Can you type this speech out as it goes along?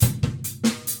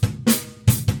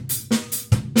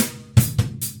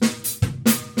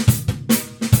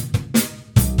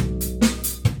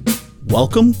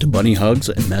Welcome to Bunny Hugs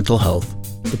and Mental Health,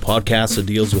 the podcast that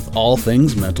deals with all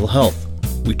things mental health.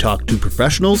 We talk to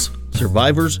professionals,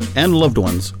 survivors, and loved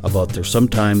ones about their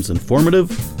sometimes informative,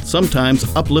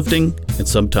 sometimes uplifting, and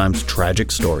sometimes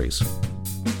tragic stories.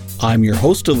 I'm your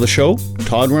host of the show,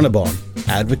 Todd Rennebaum,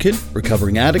 advocate,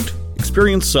 recovering addict,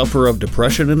 experienced sufferer of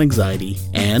depression and anxiety,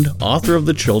 and author of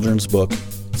the children's book,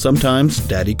 Sometimes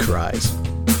Daddy Cries.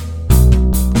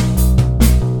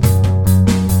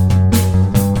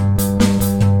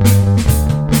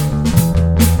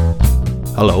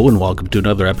 Hello and welcome to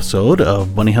another episode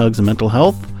of Bunny Hugs and Mental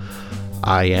Health.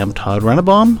 I am Todd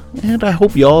Rennebaum, and I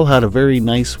hope you all had a very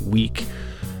nice week.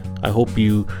 I hope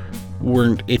you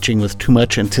weren't itching with too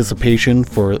much anticipation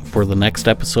for the next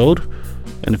episode.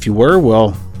 And if you were,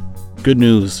 well, good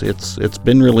news. It's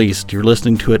been released. You're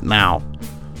listening to it now.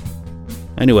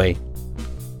 Anyway,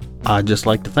 I'd just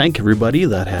like to thank everybody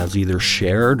that has either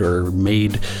shared or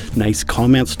made nice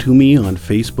comments to me on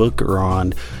Facebook or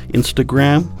on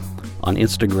Instagram. On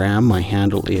Instagram, my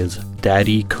handle is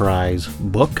Daddy Cries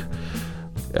Book.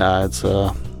 It's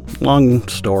a long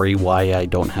story why I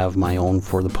don't have my own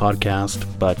for the podcast,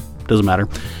 but doesn't matter.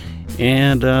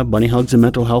 And Bunny Hugs and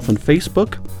Mental Health on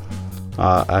Facebook.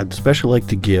 I'd especially like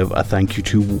to give a thank you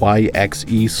to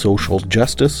YXE Social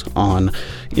Justice on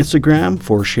Instagram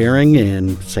for sharing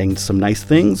and saying some nice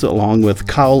things, along with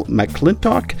Kyle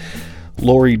McClintock,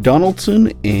 Lori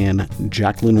Donaldson, and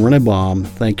Jacqueline Rennebaum.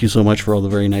 Thank you so much for all the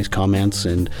very nice comments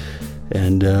and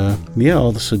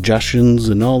all the suggestions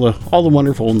and all the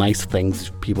wonderful nice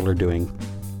things people are doing.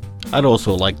 I'd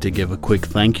also like to give a quick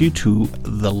thank you to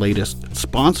the latest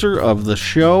sponsor of the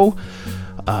show,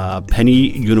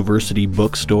 Penny University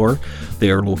Bookstore. They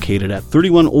are located at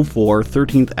 3104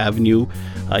 13th Avenue.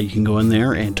 You can go in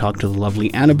there and talk to the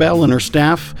lovely Annabelle and her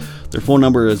staff. Their phone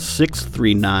number is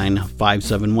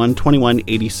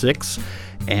 639-571-2186.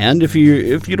 And if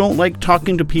you don't like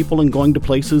talking to people and going to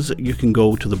places, you can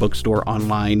go to the bookstore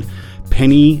online,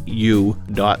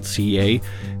 pennyu.ca,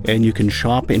 and you can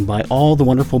shop and buy all the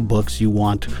wonderful books you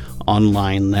want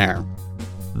online there.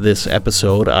 This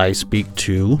episode, I speak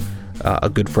to a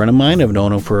good friend of mine. I've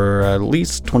known him for at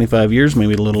least 25 years,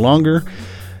 maybe a little longer,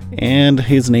 and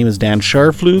his name is Dan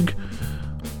Scharflug,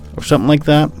 or something like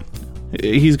that.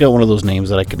 He's got one of those names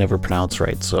that I could never pronounce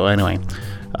right. So anyway,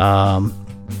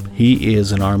 he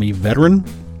is an Army veteran.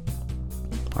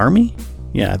 Army?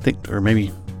 Yeah, I think, or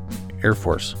maybe Air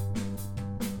Force.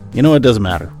 You know, it doesn't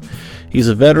matter. He's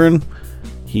a veteran.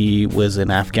 He was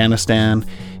in Afghanistan.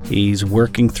 He's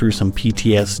working through some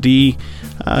PTSD.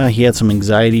 He had some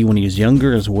anxiety when he was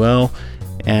younger as well.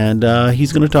 And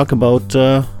he's going to talk about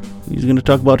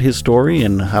his story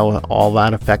and how all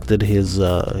that affected his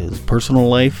personal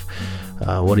life.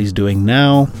 What he's doing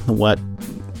now, what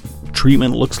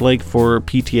treatment looks like for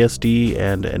PTSD,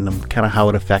 and kind of how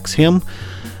it affects him.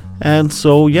 And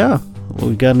so, yeah,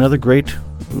 we've got another great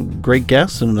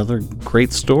guest and another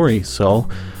great story. So,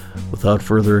 without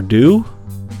further ado,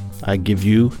 I give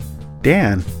you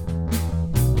Dan.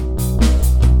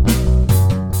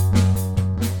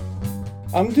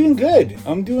 I'm doing good.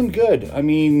 I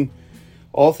mean,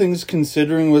 all things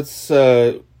considering what's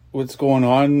going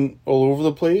on all over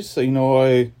the place, you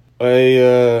know,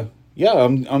 I'm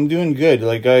doing good.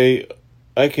 Like I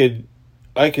could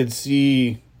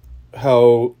see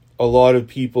how a lot of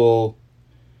people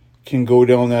can go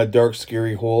down that dark,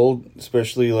 scary hole,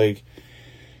 especially like,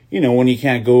 you know, when you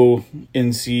can't go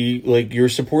and see like your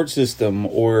support system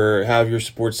or have your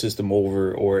support system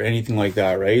over or anything like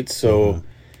that, right? So,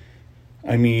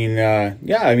 I mean,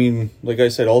 like I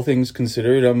said, all things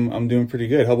considered, I'm doing pretty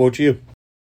good. How about you?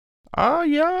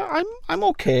 Yeah, I'm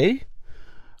okay.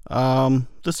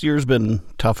 This year's been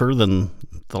tougher than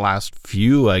the last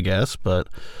few, I guess, but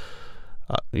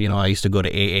you know, I used to go to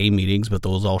AA meetings, but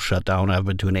those all shut down. I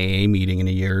haven't been to an AA meeting in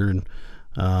a year, and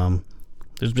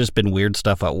there's just been weird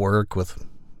stuff at work with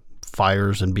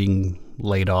fires and being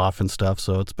laid off and stuff.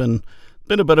 So it's been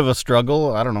a bit of a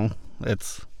struggle. I don't know.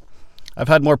 I've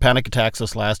had more panic attacks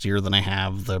this last year than I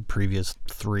have the previous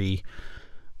 3,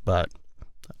 but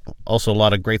also a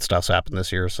lot of great stuff's happened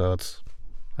this year. So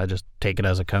I just take it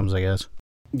as it comes, I guess.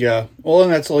 Yeah. Well,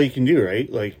 and that's all you can do, right?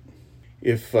 Like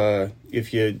if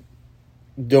you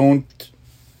don't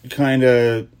kind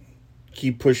of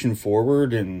keep pushing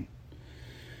forward, and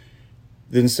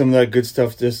then some of that good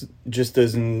stuff just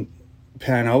doesn't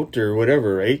pan out or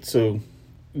whatever, right? So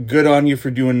good on you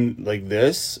for doing like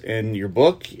this and your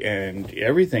book and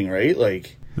everything, right?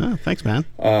 Like, oh, thanks, man.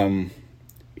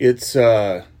 It's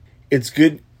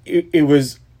good. It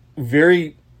was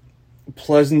very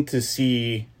pleasant to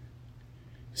see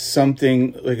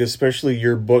something like, especially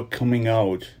your book coming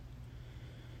out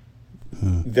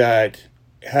that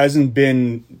hasn't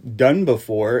been done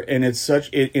before, and it's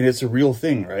a real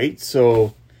thing, right?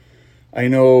 So I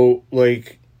know,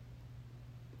 like,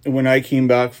 when I came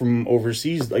back from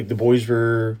overseas, like, the boys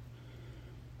were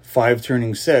 5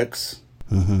 turning 6.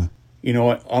 You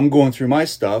know, I'm going through my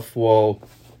stuff. Well,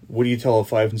 what do you tell a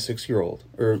 5 and 6-year-old,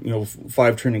 or, you know,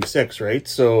 5 turning 6, right?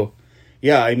 So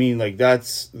yeah, I mean, like,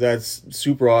 that's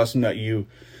super awesome that you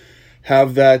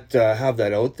have that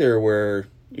out there where,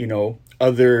 you know,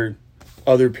 other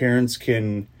parents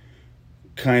can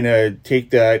kind of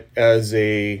take that as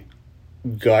a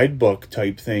guidebook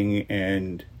type thing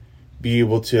and be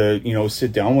able to, you know,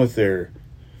 sit down with their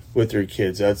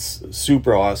kids. That's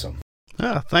super awesome.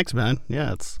 Yeah, thanks, man.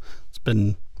 Yeah, it's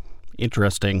been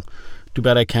interesting. Too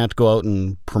bad I can't go out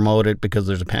and promote it because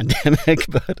there's a pandemic,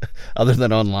 but other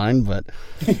than online, but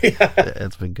yeah.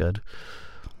 It's been good.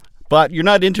 But you're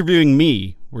not interviewing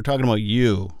me. We're talking about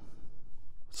you.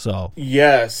 So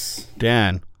yes,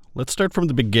 Dan, let's start from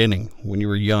the beginning. When you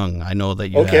were young, I know that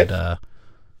you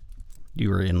you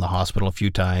were in the hospital a few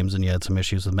times and you had some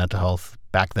issues with mental health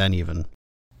back then even.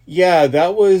 Yeah,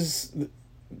 that was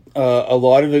a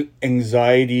lot of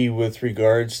anxiety with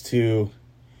regards to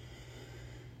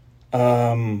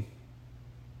more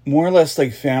or less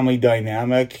like family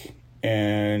dynamic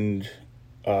and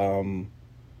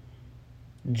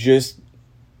just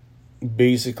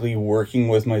basically working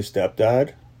with my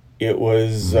stepdad. It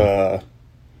was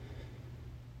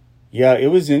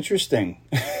it was interesting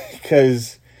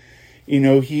because, you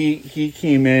know, he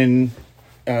came in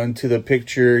to the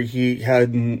picture. He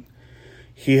hadn't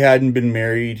been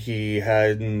married. He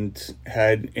hadn't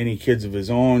had any kids of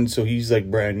his own, so he's like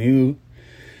brand new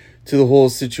to the whole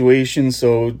situation.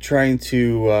 So trying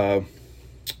to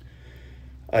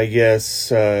I guess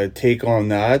take on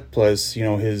that, plus, you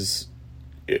know, his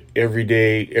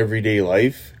everyday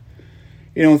life,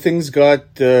 you know, things got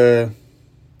a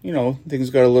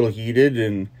little heated,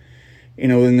 and, you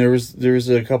know, and there was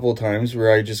a couple of times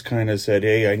where I just kind of said,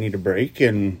 hey, I need a break,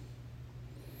 and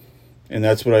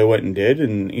that's what I went and did.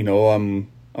 And, you know, I'm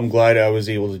glad I was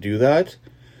able to do that.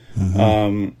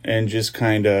 And just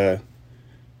kind of,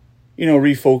 you know,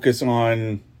 refocus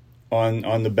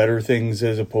on the better things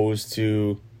as opposed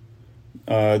to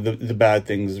the bad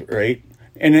things, right?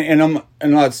 And I'm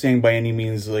not saying by any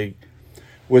means like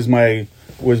was my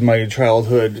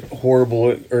childhood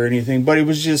horrible or anything, but it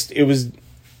was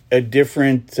a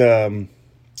different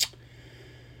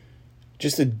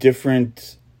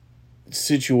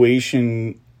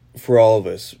situation for all of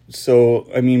us. So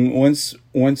I mean,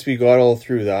 once we got all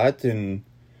through that, and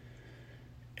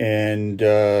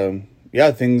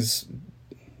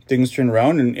things turned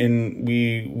around, and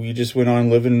we just went on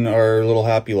living our little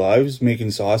happy lives, making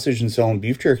sausage and selling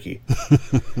beef jerky.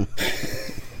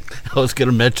 I was going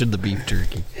to mention the beef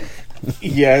jerky.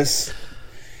 Yes.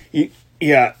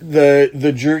 Yeah,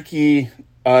 the jerky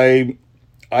I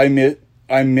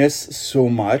miss so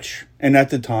much. And at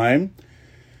the time,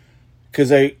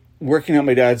 because working at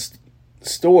my dad's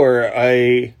store,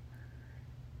 I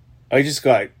just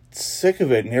got sick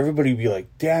of it, and everybody would be like,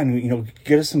 Dan, you know,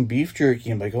 get us some beef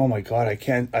jerky. I'm like, oh my God, I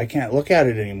can't look at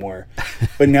it anymore.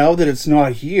 But now that it's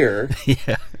not here,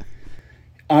 yeah,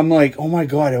 I'm like, oh my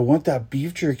God, I want that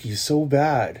beef jerky so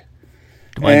bad.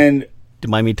 Do you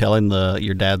mind me telling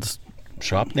your dad's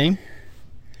shop name?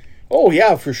 Oh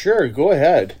yeah, for sure. Go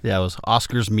ahead. Yeah, it was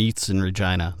Oscar's Meats in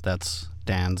Regina. That's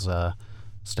Dan's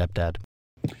stepdad.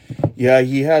 Yeah,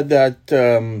 he had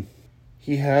that.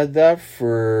 He had that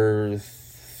for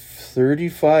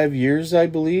 35 years, I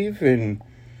believe, and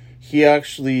he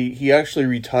actually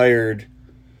retired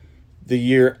the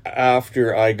year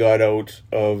after I got out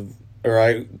of,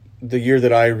 the year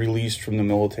that I released from the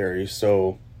military.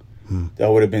 So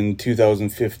that would have been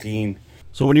 2015.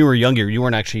 So when you were younger, you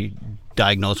weren't actually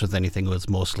diagnosed with anything. It was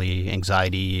mostly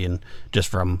anxiety, and just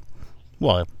from,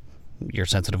 well, you're a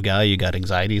sensitive guy, you got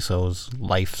anxiety, so it was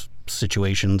life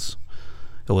situations.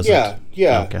 It was yeah.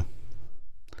 Okay.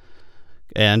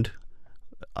 And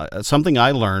something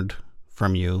I learned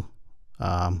from you,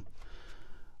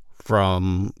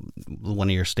 from one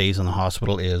of your stays in the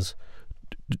hospital, is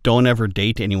don't ever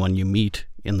date anyone you meet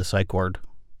in the psych ward.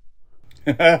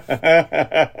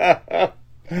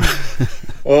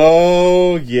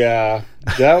 Oh yeah,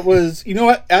 that was, you know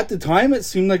what, at the time it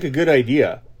seemed like a good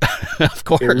idea. Of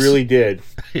course, it really did.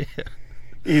 Yeah.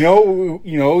 You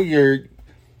know, you're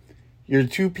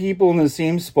two people in the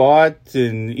same spot,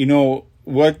 and you know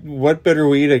what better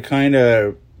way to kind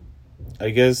of,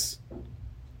 I guess,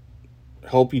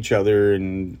 help each other,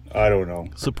 and I don't know,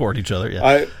 support each other.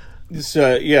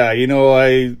 Yeah, you know,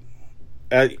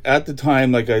 at the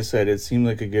time, like I said, it seemed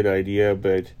like a good idea,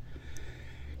 but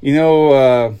You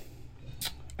know,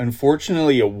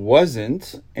 unfortunately, it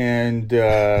wasn't. And,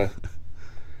 I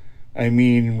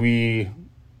mean, we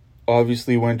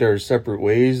obviously went our separate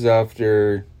ways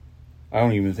after, I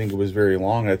don't even think it was very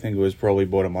long. I think it was probably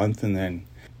about a month. And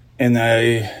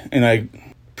I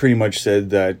pretty much said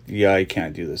that, yeah, I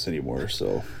can't do this anymore.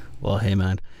 So, well, hey,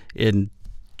 man, in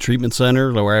treatment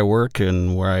center where I work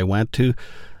and where I went to,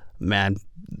 man,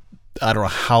 I don't know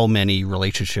how many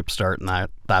relationships start in that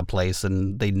place,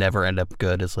 and they never end up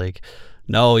good. It's like,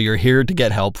 no, you're here to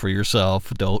get help for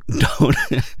yourself. Don't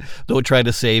don't try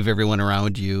to save everyone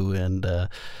around you and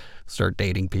start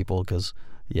dating people, because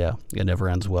yeah, it never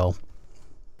ends well.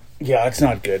 Yeah, it's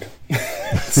not good.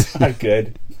 It's not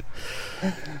good.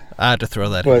 I had to throw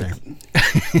that in there.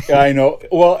 Yeah, I know.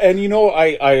 Well, and you know,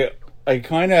 I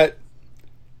kind of,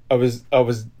 I was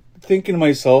thinking to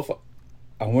myself,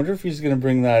 I wonder if he's going to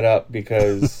bring that up,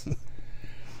 because,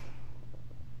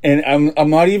 and I'm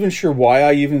not even sure why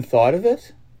I even thought of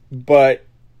it, but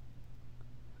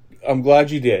I'm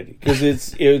glad you did, because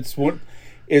it's one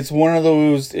of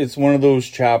those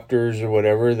chapters or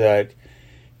whatever that,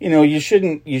 you know, you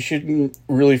shouldn't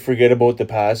really forget about the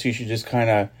past. You should just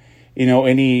kind of, you know,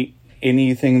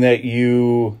 anything that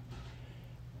you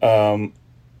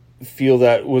feel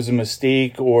that was a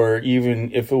mistake, or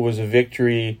even if it was a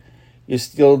victory, you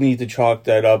still need to chalk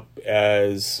that up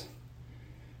as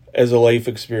a life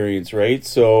experience, right?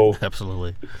 So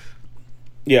absolutely,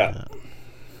 yeah.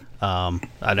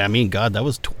 I mean, God, that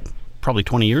was probably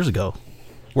 20 years ago.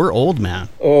 We're old, man.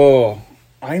 Oh,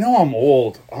 I know I'm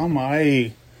old.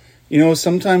 You know,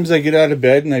 sometimes I get out of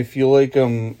bed and I feel like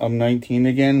I'm 19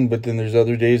 again, but then there's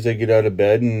other days I get out of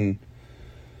bed and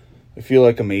I feel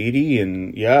like I'm 80,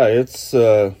 and yeah, it's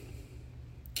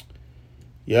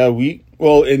yeah,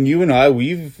 and you and I,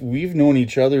 we've known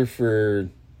each other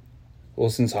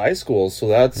since high school, so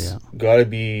that's got to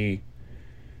be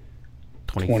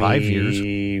 25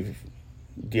 years.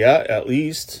 Yeah, at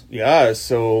least. Yeah,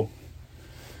 so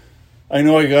I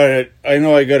know I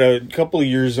got a couple of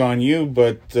years on you,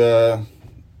 but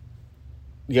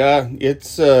yeah,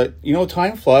 it's you know,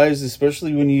 time flies,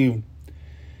 especially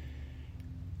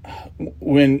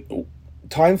when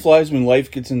time flies when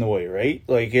life gets in the way, right?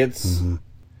 Like it's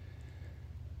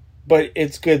but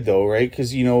it's good though, right?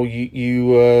 Because you know,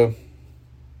 you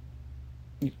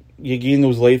gain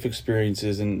those life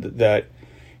experiences, and that,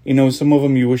 you know, some of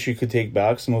them you wish you could take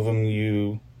back, some of them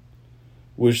you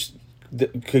wish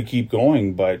could keep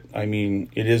going, but I mean,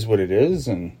 it is what it is.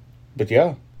 But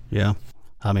yeah,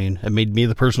 I mean, it made me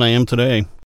the person I am today.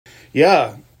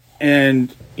 Yeah,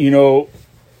 and you know,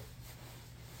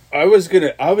 I was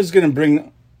gonna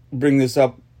bring this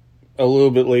up a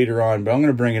little bit later on, but I'm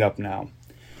gonna bring it up now.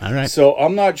 All right. So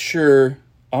I'm not sure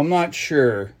how much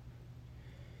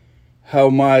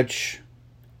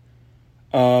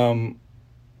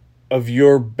of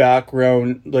your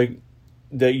background, like,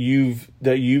 that you've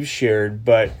shared,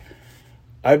 but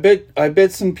I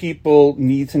bet some people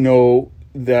need to know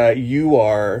that you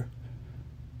are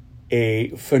a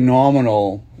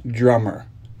phenomenal drummer.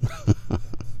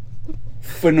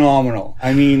 Phenomenal.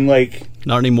 I mean, like,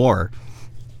 not anymore.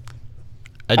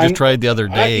 I just tried the other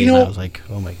day, and I was like,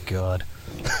 oh my God.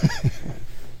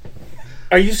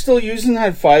 Are you still using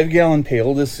that 5-gallon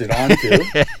pail to sit on too?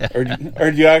 or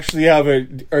do you actually have a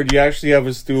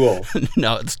stool?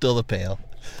 No, it's still the pail.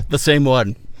 The same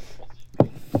one.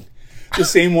 The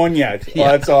same one yet. Yeah. Oh,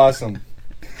 that's awesome.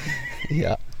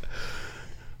 Yeah.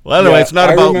 Well, anyway, it's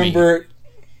not about me.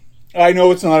 I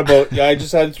know it's not about. Yeah, I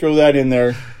just had to throw that in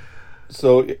there.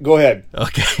 So go ahead.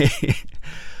 Okay.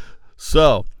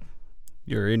 So,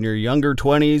 you're in your younger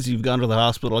 20s. You've gone to the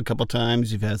hospital a couple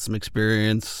times. You've had some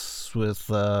experience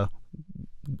with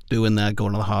doing that,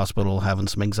 going to the hospital, having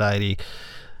some anxiety.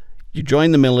 You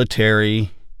join the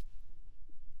military,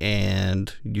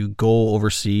 and you go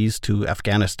overseas to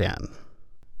Afghanistan.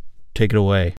 Take it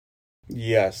away.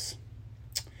 Yes.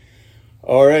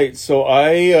 All right. So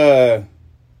I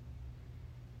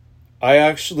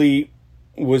actually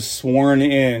was sworn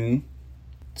in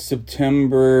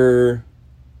September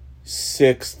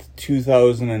 6th,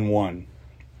 2001.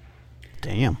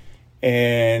 Damn.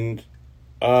 And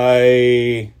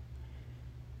on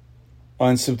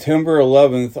September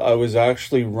 11th, I was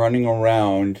actually running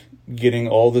around getting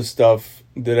all the stuff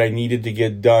that I needed to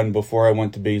get done before I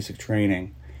went to basic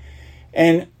training.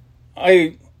 And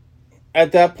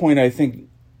at that point, I think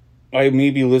I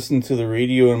maybe listened to the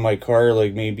radio in my car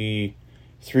like maybe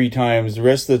 3 times. The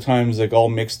rest of the times, like all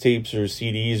mixtapes or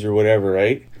CDs or whatever,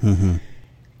 right? Mm-hmm.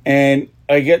 And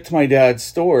I get to my dad's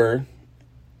store,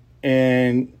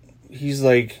 and he's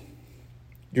like,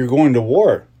 "You're going to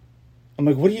war." I'm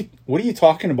like, what are you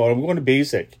talking about? I'm going to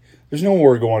basic. There's no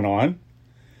war going on.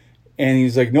 And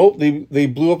he's like, nope, they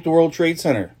blew up the World Trade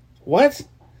Center. What?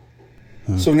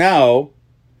 So now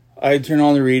I turn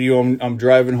on the radio. I'm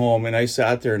driving home, and I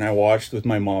sat there and I watched with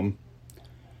my mom,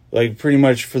 like pretty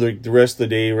much for the rest of the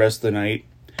day, rest of the night.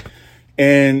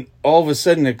 And all of a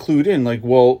sudden it clued in, like,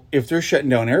 well, if they're shutting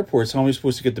down airports, how am I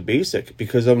supposed to get the basic?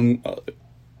 Because I'm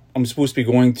supposed to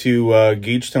be going to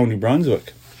Gagetown, New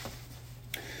Brunswick.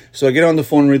 So I get on the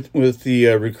phone with the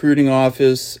recruiting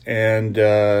office, and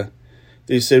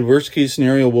they said, worst case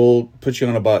scenario, we'll put you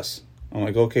on a bus. I'm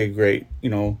like, okay, great.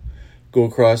 Go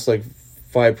across like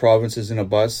 5 provinces in a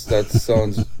bus. That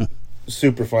sounds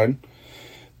super fun.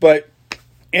 But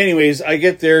anyways, I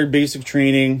get there, basic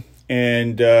training,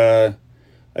 and I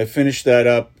finished that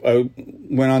up. I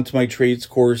went on to my trades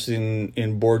course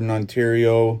in Borden,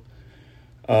 Ontario.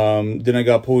 Then I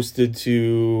got posted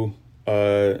to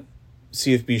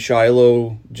CFB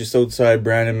Shiloh, just outside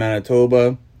Brandon,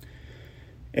 Manitoba.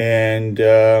 And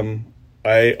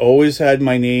I always had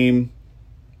my name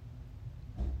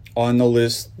on the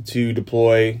list to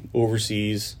deploy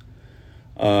overseas.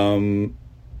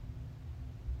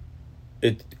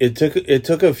 It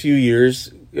took a few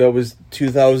years. It was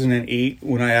 2008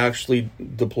 when I actually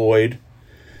deployed.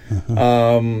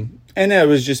 And that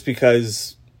was just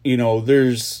because,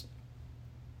 there's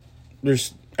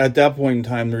at that point in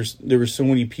time, there were so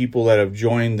many people that have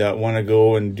joined that want to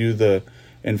go and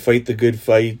and fight the good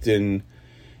fight and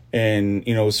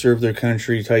serve their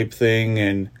country type thing.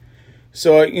 And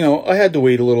so I had to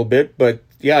wait a little bit, but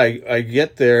yeah, I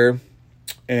get there,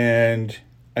 and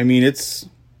I mean, it's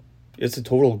a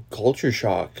total culture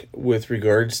shock with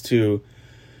regards to,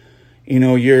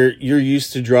 you're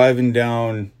used to driving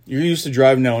down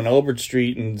Albert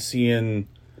Street and seeing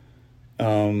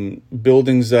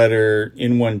buildings that are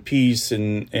in one piece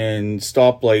and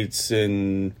stoplights,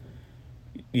 and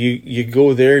you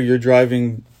go there, you're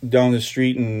driving down the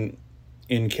street in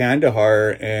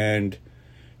Kandahar, and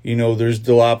there's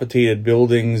dilapidated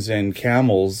buildings and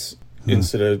camels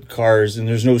instead of cars, and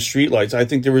there's no streetlights. I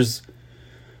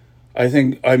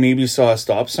think I maybe saw a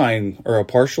stop sign or a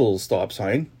partial stop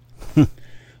sign.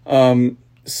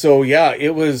 So yeah,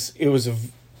 it was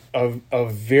a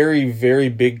very, very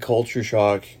big culture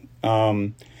shock.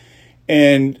 And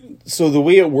so the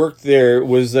way it worked there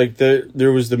was like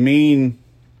there was the main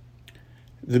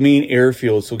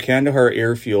airfield, so Kandahar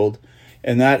Airfield,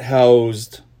 and that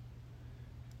housed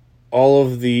all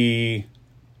of the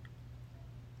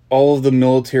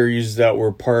militaries that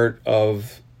were part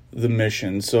of the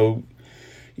mission. So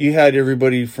you had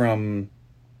everybody from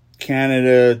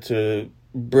Canada to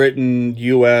Britain,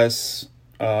 US,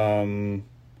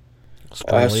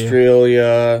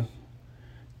 Australia,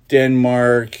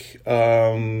 Denmark,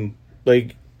 there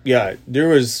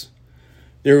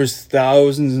was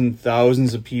thousands and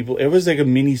thousands of people. It was like a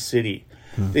mini city.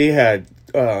 They had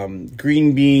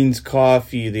green beans,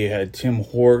 coffee, they had Tim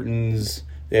Hortons,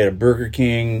 they had a Burger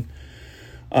King.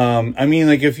 I mean,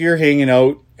 like, if you're hanging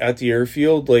out at the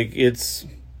airfield, like, it's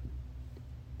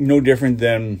no different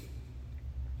than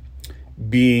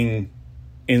being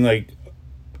in, like,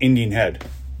 Indian Head.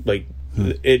 Like,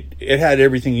 it had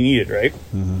everything you needed, right?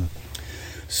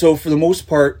 So for the most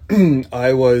part,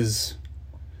 I was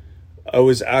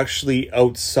actually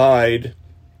outside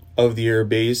of the air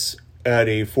base at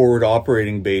a forward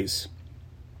operating base.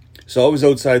 So I was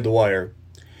outside the wire,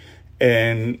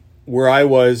 and where I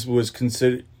was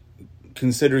considered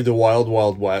the wild,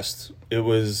 wild west. It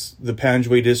was the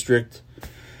Panjwai district.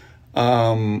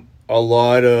 A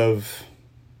lot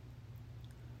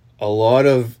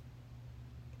of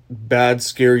bad,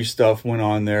 scary stuff went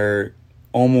on there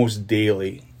almost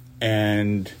daily,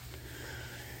 and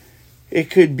it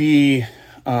could be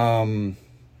a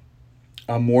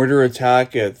mortar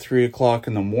attack at 3:00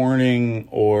 in the morning,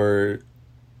 or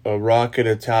a rocket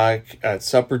attack at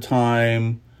supper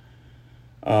time.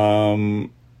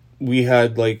 We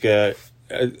had like a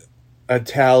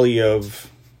tally of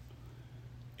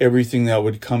everything that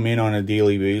would come in on a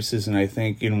daily basis, and I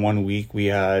think in 1 week we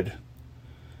had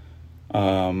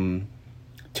 10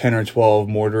 or 12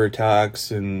 mortar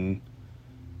attacks, and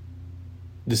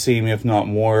the same, if not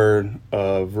more,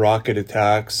 of rocket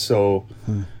attacks. So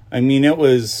I mean, it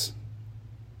was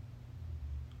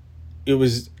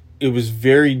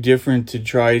very different to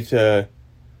try to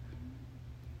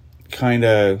kind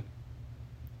of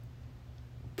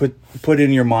put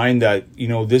in your mind that,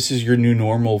 this is your new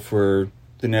normal for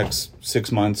the next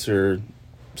 6 months or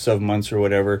 7 months or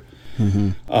whatever.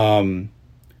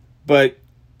 But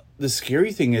the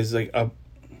scary thing is, like,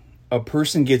 a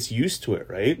person gets used to it,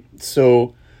 right?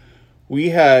 So we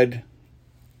had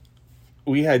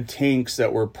tanks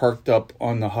that were parked up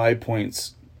on the high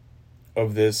points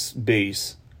of this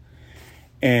base,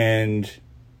 and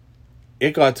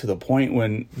it got to the point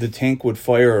when the tank would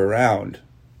fire around,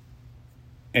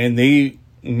 and they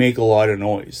make a lot of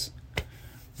noise,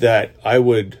 that I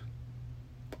would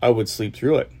sleep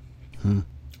through it.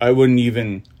 I wouldn't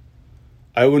even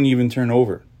turn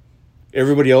over.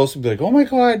 Everybody else would be like, "Oh my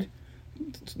God,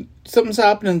 something's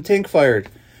happening, the tank fired."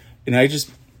 And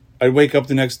I'd wake up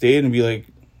the next day and be like,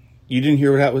 "You didn't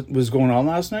hear what was going on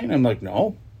last night?" And I'm like,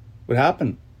 "No, what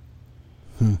happened?"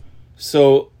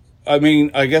 So, I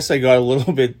mean, I guess I got a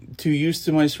little bit too used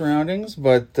to my surroundings,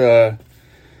 but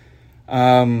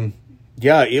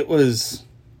yeah, it was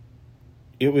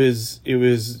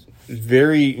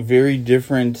very, very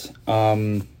different.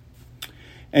 And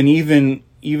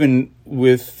even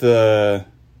with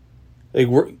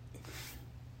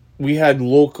we had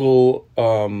local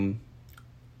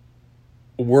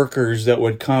workers that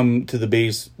would come to the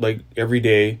base like every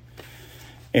day,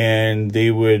 and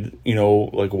they would,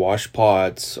 like wash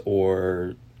pots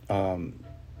or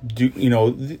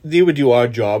they would do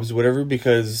odd jobs, whatever,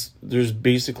 because there's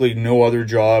basically no other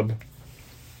job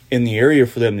in the area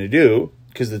for them to do,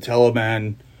 because the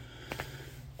Taliban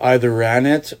either ran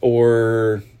it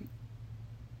or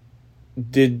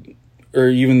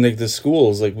even like the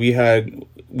schools. Like we had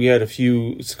a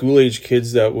few school age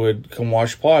kids that would come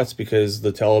wash pots because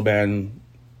the Taliban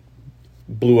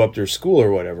blew up their school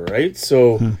or whatever, right?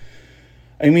 So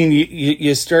I mean,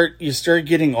 you start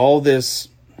getting all this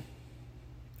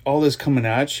coming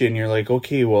at you, and you're like,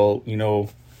 okay, well,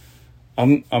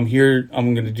 I'm here,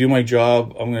 I'm going to do my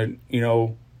job. I'm going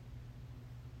to,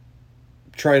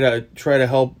 try to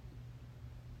help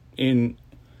in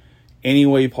any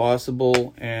way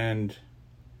possible. And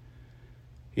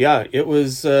yeah, it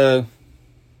was a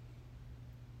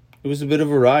bit of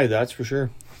a ride, that's for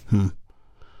sure.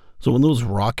 So when those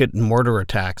rocket and mortar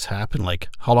attacks happen, like,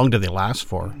 how long do they last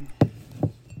for?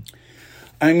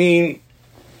 I mean,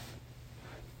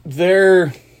 these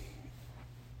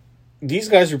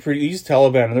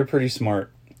Taliban, they're pretty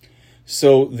smart.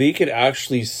 So they could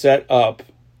actually set up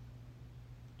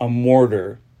a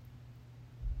mortar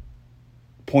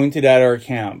pointed at our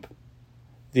camp.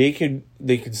 They could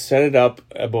set it up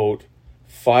about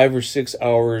 5 or 6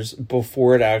 hours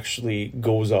before it actually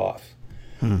goes off.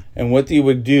 And what they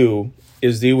would do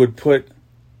is they would put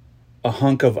a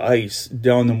hunk of ice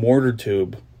down the mortar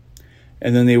tube,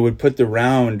 and then they would put the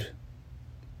round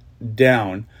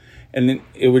down, and then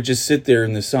it would just sit there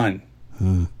in the sun,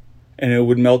 and it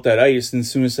would melt that ice. And as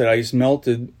soon as that ice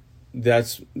melted,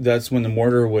 that's when the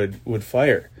mortar would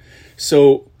fire.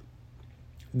 So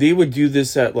they would do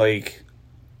this at 3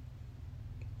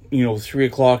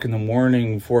 o'clock in the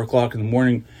morning, 4 o'clock in the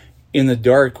morning, in the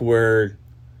dark, where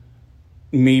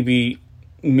maybe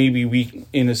we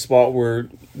in a spot where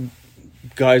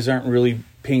guys aren't really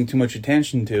paying too much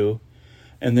attention to,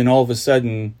 and then all of a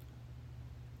sudden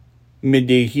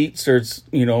midday heat starts,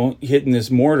 hitting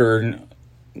this mortar,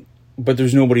 but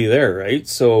there's nobody there, right?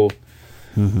 So,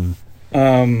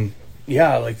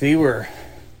 yeah, like they were.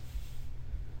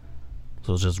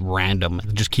 So it's just random.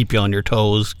 Just keep you on your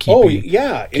toes. Keep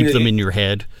them in your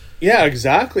head. Yeah,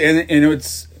 exactly.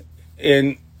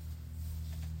 And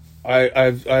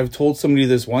I've told somebody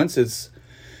this once.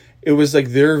 It was like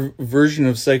their version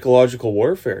of psychological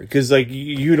warfare, because like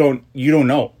you don't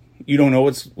know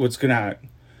what's gonna happen.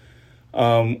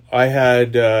 I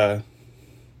had a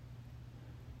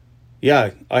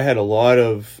lot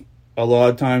of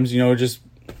times, just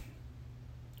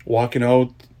walking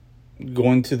out,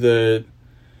 going to the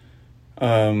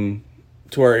to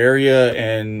our area,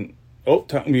 and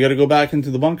we got to go back into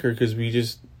the bunker because we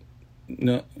just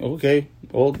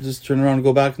just turn around and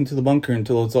go back into the bunker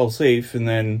until it's all safe, and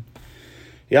then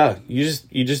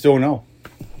you just don't know.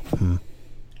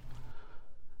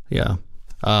 Yeah.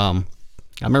 I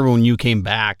remember when you came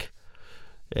back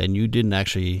and you didn't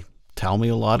actually tell me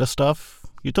a lot of stuff.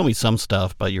 You told me some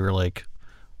stuff, but you were like,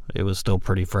 it was still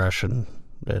pretty fresh and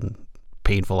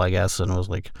painful, I guess. And it was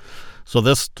like, so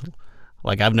this,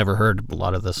 like, I've never heard a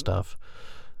lot of this stuff.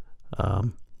 I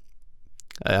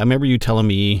remember you telling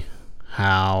me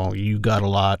how you got a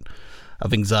lot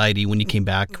of anxiety when you came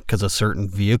back because of certain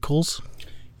vehicles.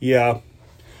 Yeah.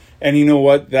 And you know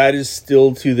what? That is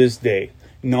still to this day.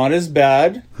 Not as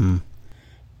bad,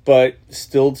 but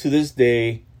still to this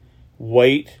day,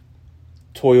 white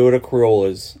Toyota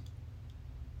Corollas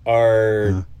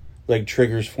are like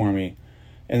triggers for me.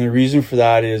 And the reason for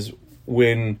that is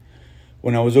when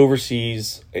I was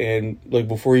overseas, and like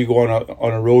before you go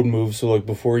on a road move, so like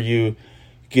before you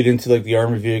get into like the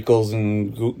armored vehicles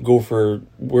and go for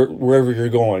wherever you're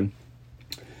going,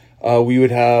 we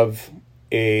would have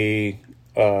a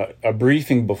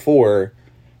briefing before,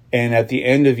 and at the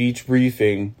end of each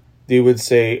briefing, they would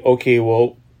say, okay,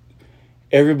 well,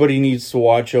 everybody needs to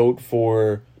watch out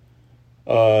for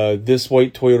this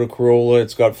white Toyota Corolla.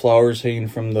 It's got flowers hanging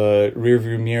from the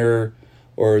rearview mirror,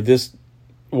 or this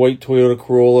white Toyota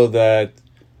Corolla that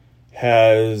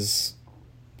has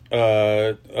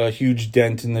a huge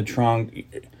dent in the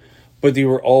trunk. But they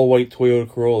were all white Toyota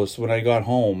Corollas. So when I got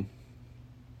home,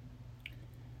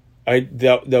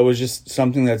 that was just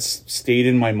something that's stayed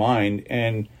in my mind.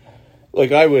 And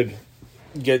like I would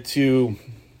get to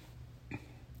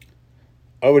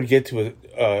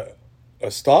a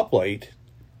stoplight,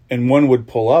 and one would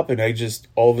pull up, and I just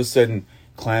all of a sudden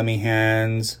clammy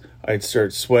hands. I'd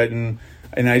start sweating,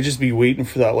 and I'd just be waiting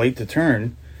for that light to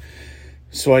turn,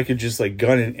 so I could just like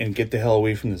gun it and get the hell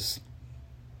away from this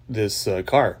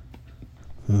car.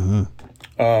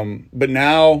 Mm-hmm. But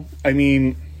now, I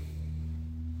mean,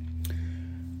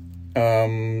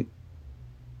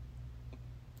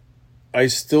 I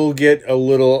still get a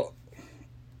little.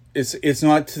 It's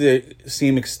not to the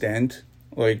same extent,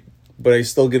 like, but I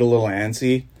still get a little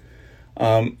antsy.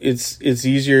 It's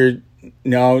easier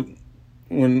now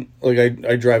when like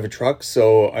I drive a truck,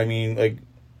 so I mean like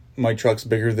my truck's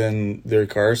bigger than their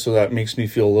car, so that makes me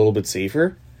feel a little bit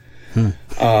safer.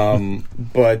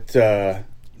 But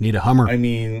need a Hummer. I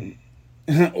mean,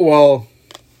 well,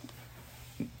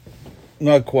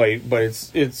 not quite, but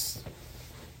it's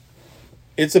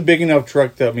a big enough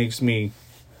truck that makes me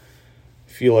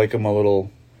feel like I'm a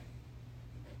little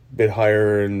bit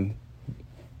higher and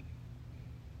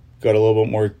got a little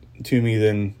bit more to me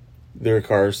than their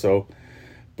car. So,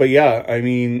 but yeah, I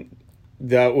mean,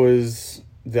 that was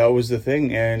the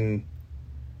thing, and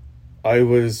I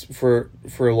was for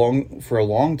a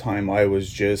long time I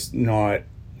was just not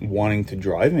wanting to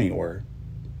drive anywhere,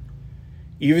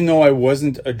 even though I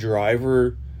wasn't a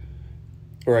driver,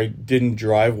 or I didn't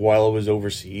drive while I was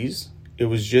overseas. It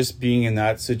was just being in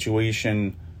that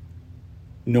situation,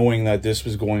 knowing that this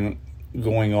was going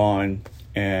on,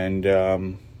 and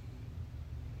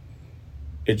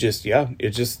it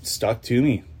just stuck to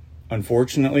me,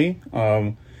 unfortunately.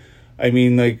 I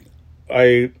mean, like,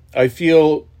 I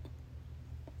feel,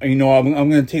 you know, I'm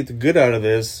going to take the good out of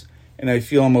this, and I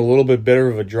feel I'm a little bit better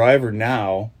of a driver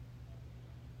now,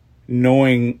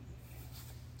 knowing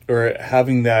or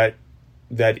having that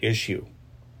issue.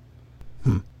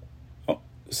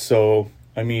 So,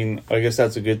 I mean, I guess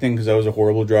that's a good thing, because I was a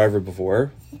horrible driver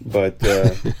before, but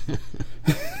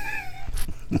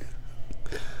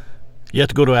you have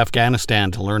to go to Afghanistan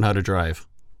to learn how to drive.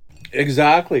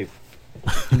 Exactly.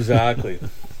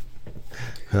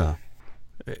 Yeah.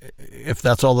 If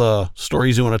that's all the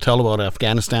stories you want to tell about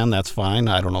Afghanistan, that's fine.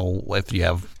 I don't know if you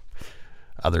have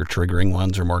other triggering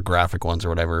ones or more graphic ones or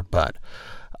whatever, but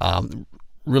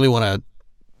really want to,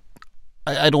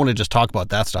 I don't want to just talk about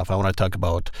that stuff. I want to talk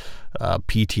about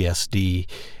PTSD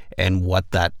and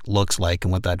what that looks like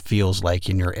and what that feels like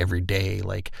in your everyday.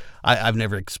 Like, I've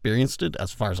never experienced it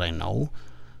as far as I know.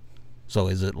 So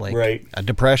is it like a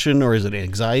depression, or is it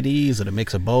anxiety? Is it a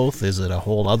mix of both? Is it a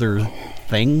whole other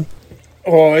thing?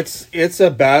 Oh, it's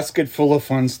a basket full of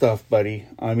fun stuff, buddy.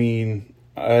 I mean,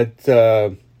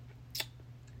 so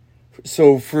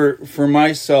for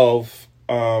myself,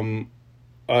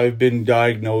 I've been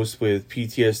diagnosed with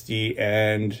PTSD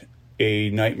and a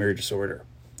nightmare disorder.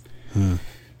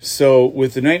 So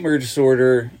with the nightmare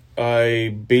disorder,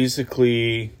 I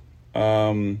basically,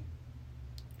 I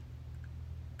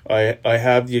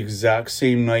have the exact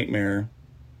same nightmare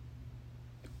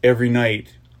every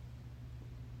night.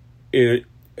 It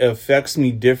affects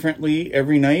me differently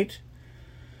every night,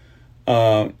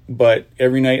 but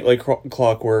every night, like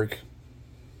clockwork,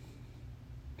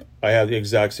 I have the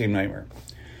exact same nightmare.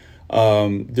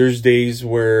 There's days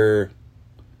where,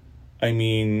 I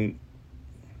mean,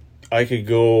 I could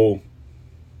go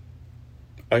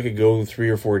 3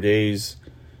 or 4 days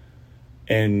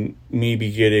and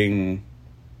maybe getting,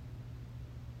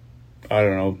 I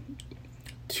don't know,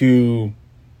 2-3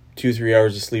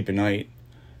 hours of sleep a night,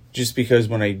 just because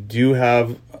when I do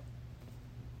have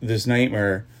this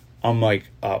nightmare, I'm like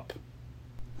up.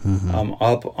 I'm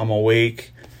up, I'm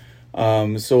awake.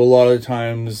 So a lot of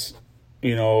times,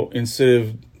 you know, instead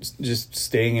of just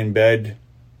staying in bed,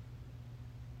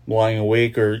 lying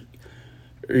awake, or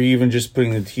even just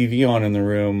putting the TV on in the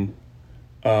room,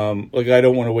 like I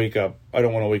don't want to wake up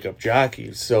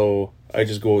Jackie, so I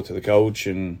just go to the couch,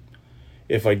 and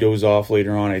if I doze off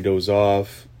later on, I doze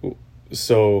off.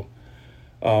 So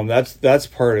that's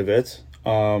part of it.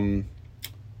 And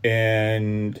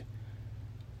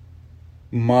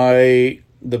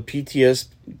the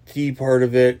PTSD part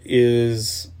of it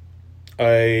is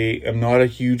I am not a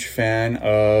huge fan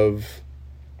of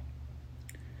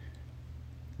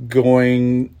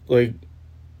going, like,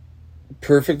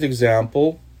 perfect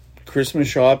example, Christmas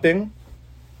shopping.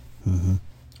 Mm-hmm.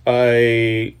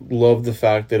 I love the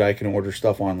fact that I can order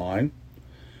stuff online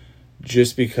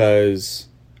just because,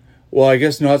 well, I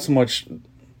guess not so much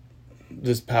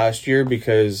this past year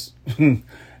because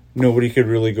nobody could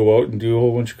really go out and do a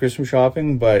whole bunch of Christmas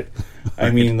shopping. But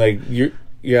I mean, like,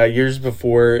 years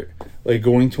before, like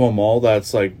going to a mall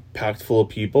that's like packed full of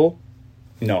people.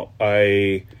 No,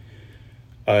 I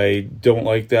don't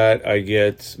like that. I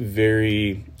get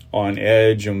very on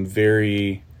edge. I'm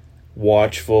very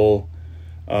watchful.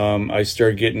 I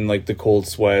start getting like the cold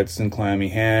sweats and clammy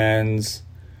hands,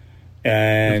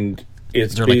 and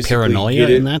it's Is there like basically paranoia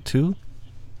in that too?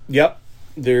 Yep.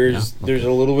 There's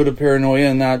a little bit of paranoia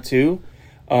in that too,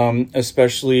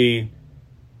 especially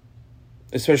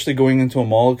going into a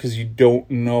mall because you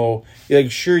don't know. Like,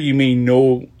 sure, you may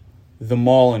know the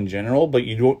mall in general, but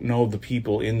you don't know the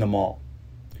people in the mall.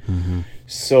 Mm-hmm.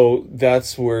 So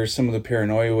that's where some of the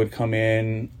paranoia would come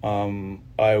in.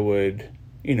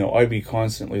 I'd be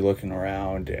constantly looking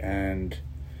around and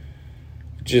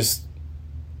just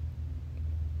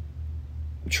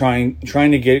trying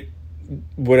to get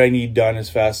what I need done as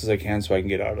fast as I can so I can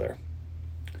get out of there.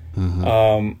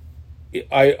 Mm-hmm.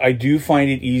 I do find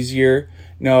it easier.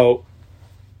 Now,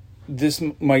 this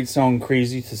might sound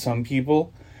crazy to some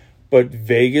people, but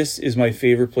Vegas is my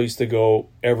favorite place to go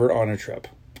ever on a trip.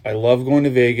 I love going to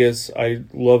Vegas. I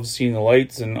love seeing the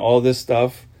lights and all this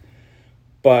stuff.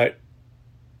 But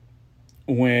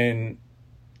when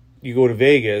you go to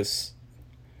Vegas,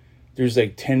 there's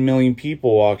like 10 million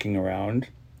people walking around.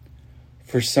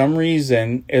 For some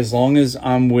reason, as long as if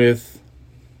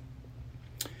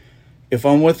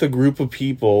I'm with a group of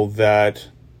people that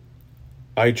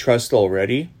I trust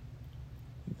already,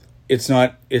 it's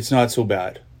not so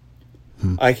bad.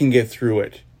 I can get through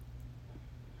it.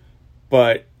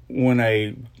 But when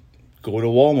I go to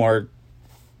Walmart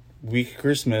week of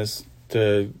Christmas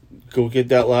to go get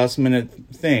that last minute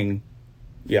thing,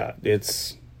 yeah,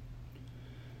 it's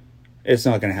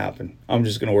not going to happen. I'm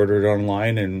just going to order it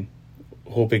online and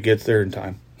hope it gets there in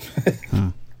time.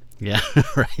 Yeah,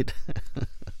 right.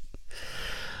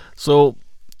 So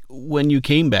when you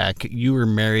came back, you were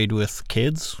married with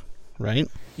kids, right?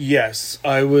 Yes,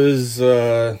 I was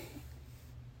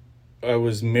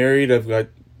married. I've got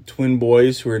twin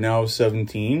boys who are now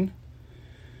 17.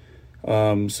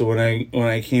 So when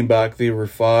I came back, they were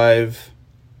 5.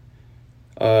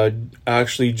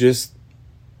 Actually,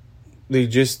 they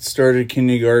just started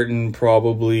kindergarten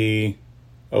probably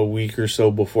a week or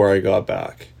so before I got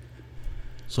back.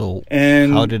 So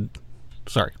And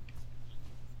sorry.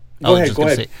 Go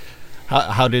ahead.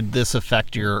 How did this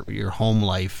affect your home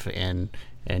life and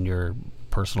your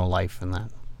personal life and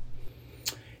that?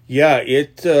 Yeah,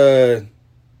 it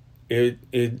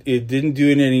didn't do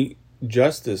it any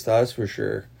justice, that's for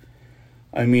sure.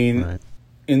 I mean, Right.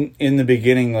 in the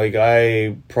beginning, like,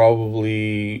 I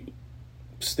probably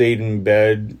stayed in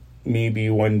bed maybe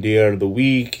one day out of the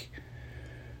week.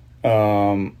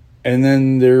 And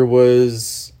then there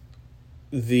was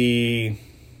the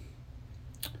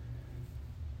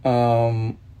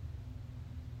I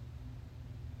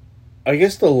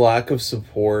guess the lack of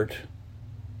support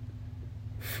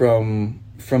from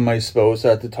my spouse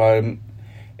at the time.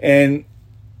 And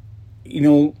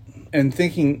and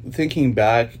thinking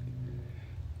back,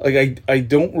 like, I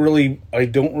don't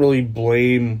really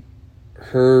blame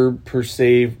her per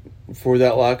se for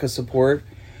that lack of support.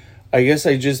 I guess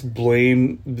I just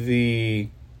blame the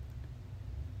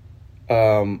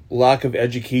lack of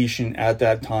education at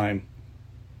that time.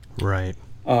 Right.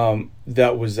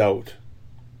 That was out.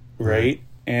 Right?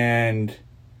 And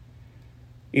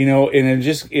and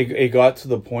it got to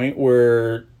the point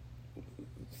where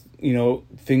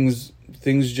things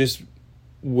just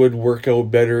would work out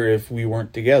better if we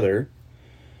weren't together.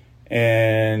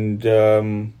 And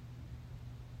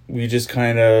we just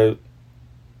kind of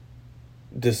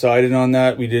decided on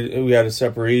that. We had a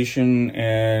separation,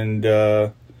 and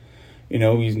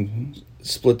we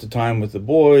split the time with the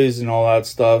boys and all that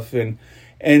stuff. And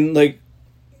like,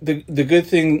 the good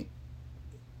thing,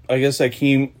 I guess, I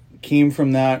came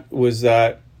from that was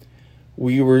that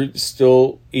we were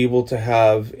still able to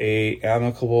have a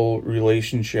amicable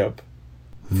relationship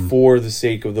for the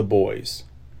sake of the boys.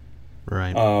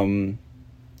 Right.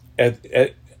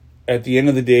 At the end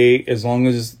of the day, as long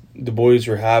as the boys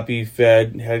were happy,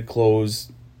 fed, had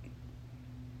clothes,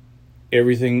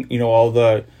 everything, all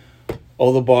the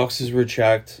boxes were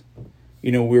checked,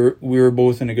 we were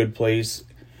both in a good place.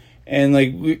 and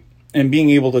like and being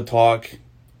able to talk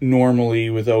normally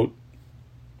without,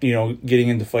 you know, getting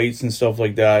into fights and stuff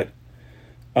like that,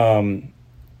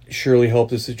 surely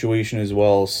helped the situation as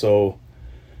well. So,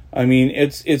 I mean,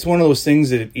 it's one of those things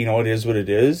that, you know, it is what it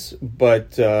is,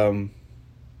 but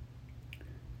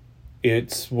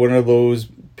it's one of those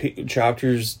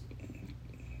chapters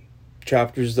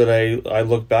that I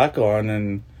look back on,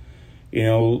 and, you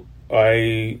know,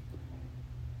 I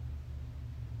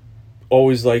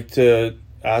always like to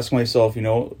ask myself, you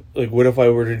know, like, what if I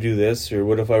were to do this, or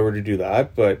what if I were to do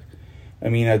that? But I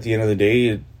mean, at the end of the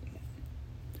day,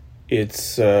 it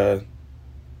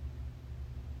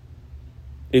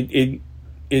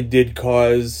did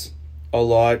cause a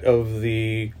lot of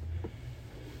the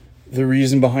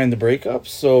reason behind the breakup.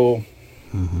 So,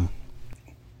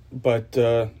 but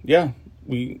yeah,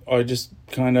 I just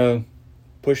kind of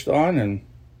pushed on. And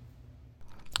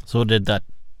so did the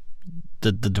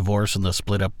divorce and the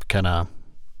split up kind of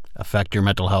affect your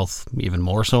mental health even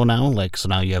more so now? Like, so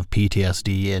now you have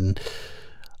PTSD, and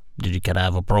did you kind of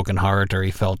have a broken heart, or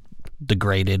you felt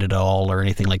degraded at all, or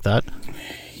anything like that?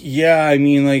 Yeah, I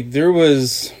mean, like, it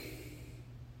was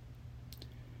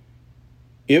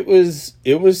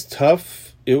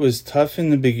tough. It was tough in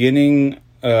the beginning,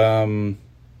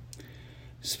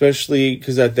 especially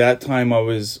because at that time I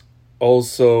was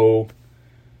also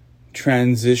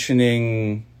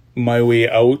transitioning my way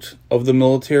out of the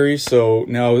military. So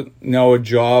now a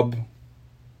job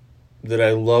that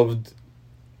I loved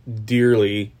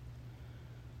dearly,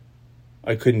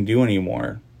 I couldn't do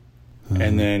anymore.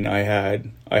 And then I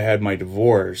had my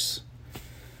divorce.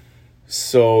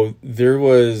 So there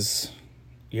was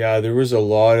a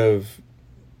lot of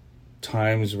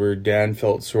times where Dan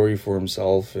felt sorry for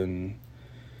himself, and,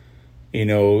 you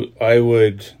know, I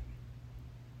would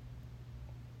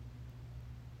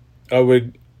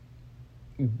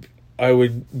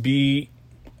be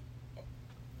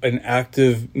an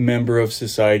active member of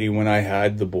society when I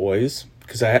had the boys,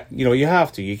 because you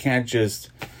have to. You can't just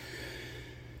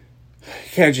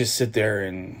sit there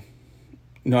and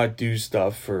not do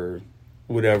stuff or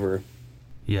whatever.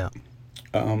 Yeah.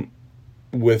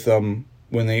 With them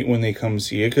when they come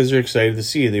see you, because they're excited to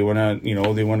see you. They want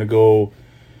to go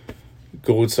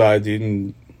outside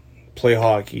and play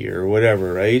hockey or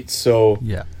whatever, right? So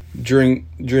yeah.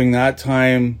 During that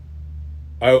time,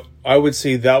 I would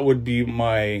say that would be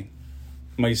my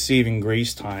saving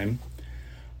grace time.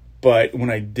 But when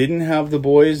I didn't have the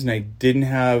boys, and I didn't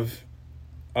have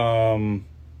to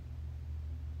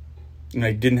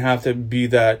be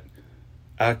that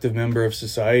active member of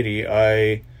society,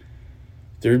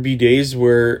 there'd be days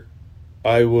where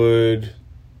I'd wake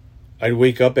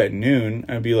up at noon.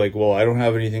 I'd be like, well, I don't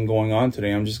have anything going on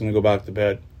today. I'm just going to go back to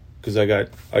bed because I got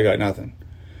nothing.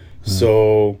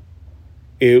 So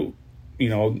I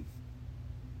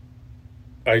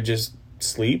just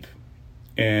sleep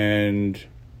and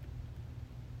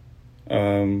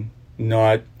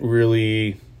not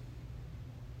really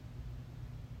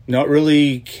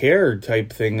care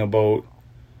type thing about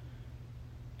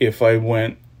if I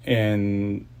went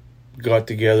and got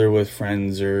together with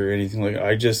friends or anything like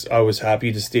that. I was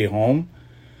happy to stay home.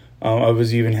 I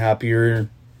was even happier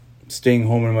staying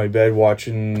home in my bed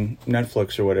watching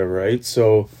Netflix or whatever, right?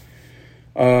 So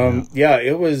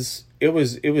it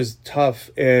was tough.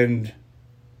 And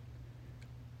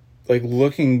like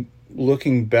looking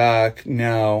back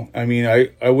now, I mean,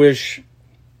 I wish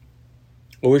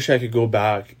I could go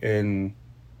back and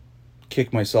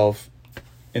kick myself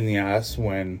in the ass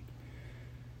when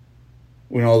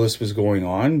all this was going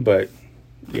on. But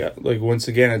yeah, like, once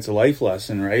again, it's a life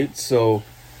lesson, right? So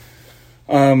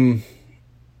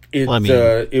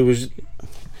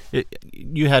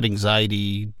you had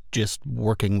anxiety just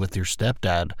working with your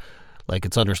stepdad. Like,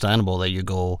 it's understandable that you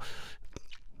go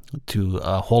to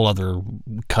a whole other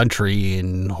country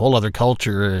and whole other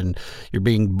culture, and you're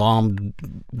being bombed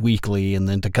weekly, and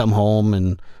then to come home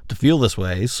and to feel this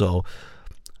way. So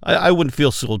I wouldn't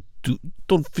feel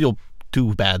don't feel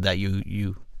too bad that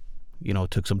you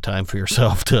took some time for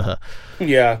yourself to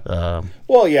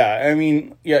well, yeah, I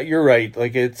mean, yeah, you're right.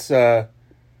 Like, it's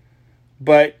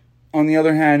but on the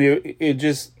other hand, it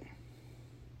just,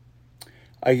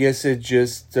 I guess it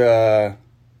just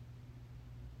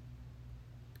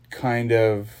kind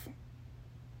of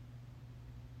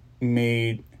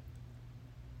made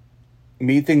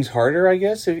things harder, I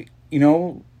guess.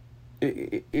 Yeah,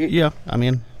 I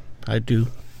mean, I do.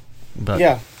 But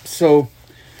yeah, so,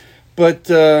 but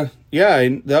that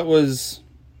was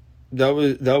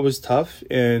tough,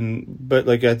 but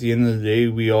like, at the end of the day,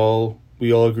 we all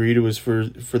agreed it was for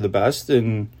the best.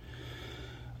 And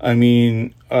I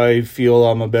mean, I feel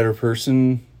I'm a better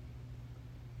person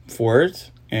for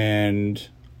it, and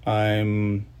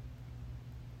I'm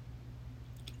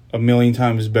a million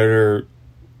times better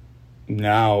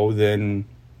now than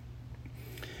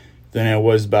I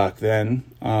was back then.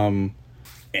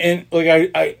 And like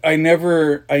I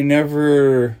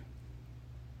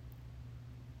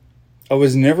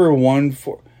was never one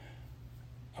for.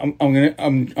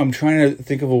 I'm trying to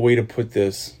think of a way to put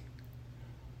this.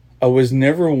 I was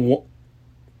never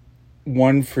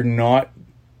one for not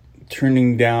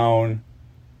turning down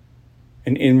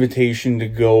an invitation to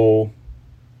go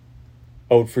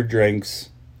out for drinks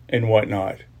and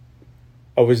whatnot.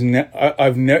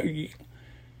 I've never.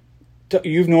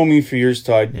 You've known me for years,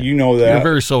 Todd. Yeah. You know that. You're a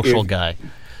very social guy.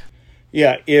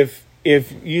 Yeah, if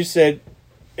you said,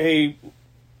 "Hey,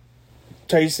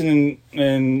 Tyson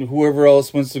and whoever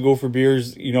else wants to go for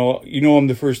beers," you know I'm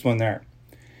the first one there.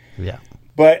 Yeah.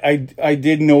 But I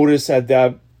did notice at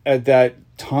that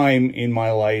time in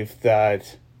my life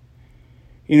that,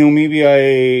 maybe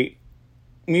I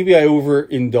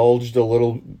overindulged a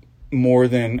little more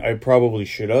than I probably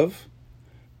should have.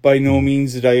 By no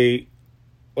means did I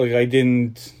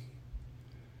didn't.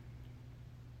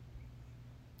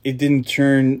 It didn't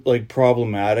turn like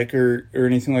problematic or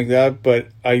anything like that, but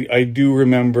I do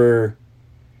remember,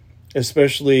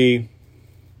 especially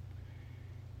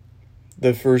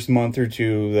the first month or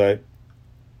two, that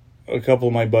a couple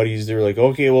of my buddies, they're like,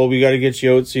 "Okay, well, we got to get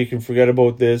you out so you can forget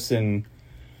about this." And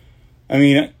I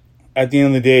mean, at the end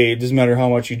of the day, it doesn't matter how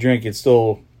much you drink; it's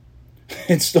still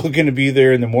going to be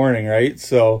there in the morning, right?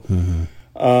 So,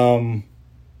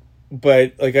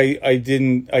 but like I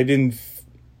didn't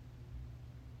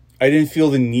feel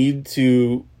the need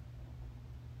to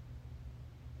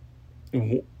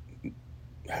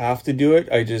have to do it.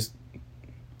 I guess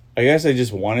I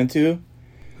just wanted to.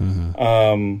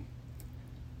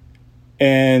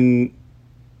 And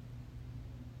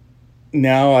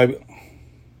now I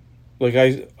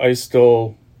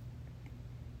still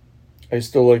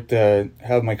like to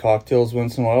have my cocktails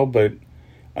once in a while, but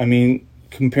I mean,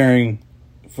 comparing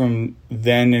from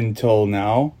then until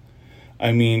now,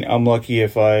 I mean, I'm lucky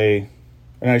and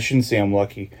I shouldn't say I'm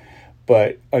lucky,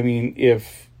 but I mean,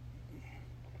 if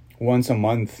once a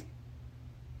month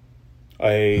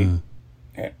I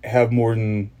have more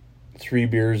than 3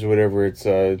 beers or whatever, it's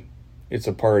a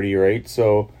party, right?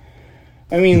 So,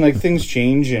 I mean, like, things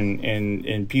change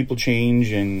and people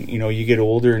change, and, you get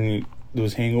older and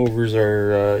those hangovers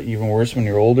are even worse when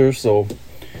you're older. So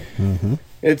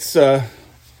it's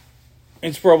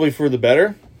probably for the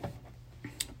better.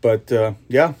 But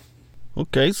yeah.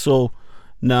 Okay, so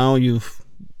now you've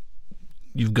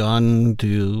gone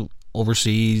to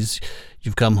overseas,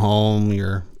 you've come home,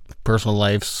 your personal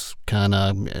life's kind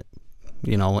of,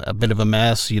 a bit of a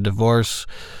mess. You divorce,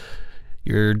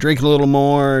 you're drinking a little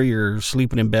more, you're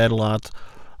sleeping in bed a lot.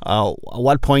 At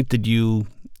what point did you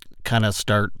kind of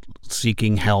start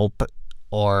seeking help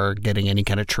or getting any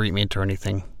kind of treatment or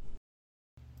anything?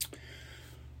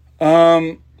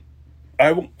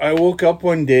 I woke up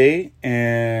one day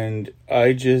and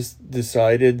I just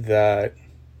decided that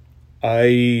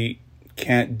I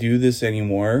can't do this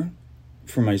anymore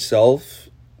for myself.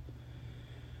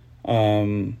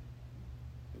 Because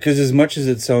as much as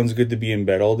it sounds good to be in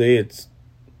bed all day,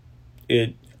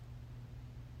 it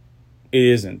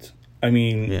isn't. I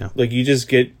mean, like you just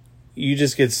get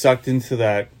sucked into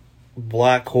that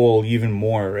black hole even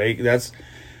more, right? That's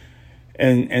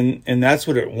and that's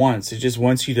what it wants. It just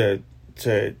wants you to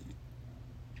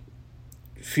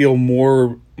feel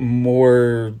more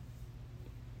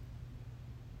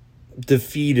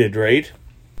defeated, right?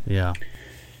 Yeah.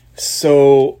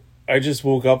 So I just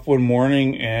woke up one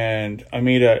morning and I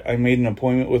made an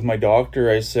appointment with my doctor.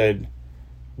 I said,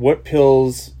 "What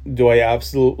pills do I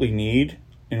absolutely need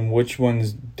and which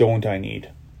ones don't I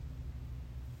need?"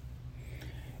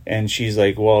 And she's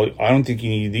like, "Well, I don't think you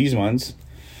need these ones."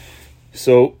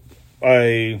 So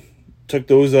I took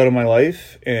those out of my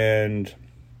life and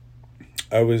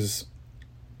I was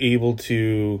able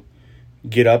to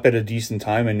get up at a decent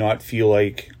time and not feel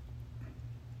like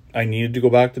I needed to go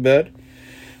back to bed.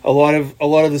 A lot of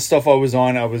the stuff I was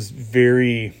on, I was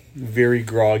very, very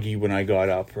groggy when I got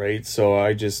up, right? So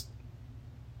I just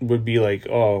would be like,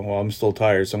 "Oh, well, I'm still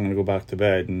tired, so I'm going to go back to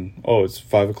bed." And, "Oh, it's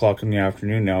 5:00 in the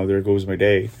afternoon now. There goes my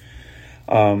day."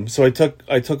 So I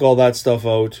took all that stuff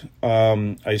out.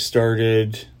 I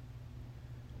started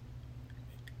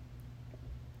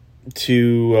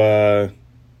to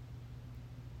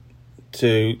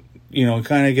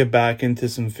kind of get back into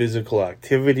some physical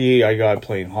activity. I got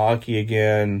playing hockey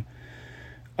again.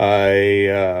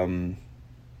 I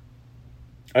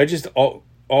just all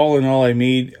in all, I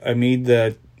made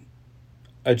that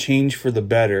a change for the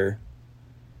better,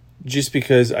 just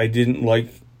because I didn't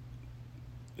like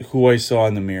who I saw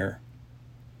in the mirror.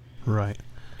 Right.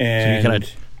 And so you kind of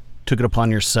took it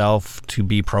upon yourself to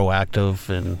be proactive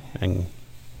and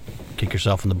kick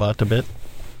yourself in the butt a bit.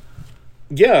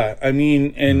 Yeah, I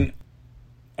mean, and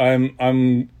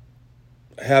I'm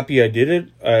happy I did it.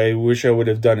 I wish I would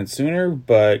have done it sooner,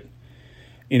 but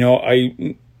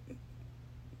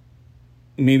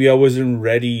maybe I wasn't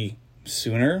ready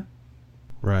sooner.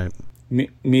 Right.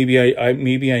 Maybe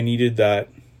I needed that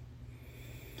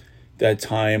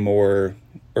time or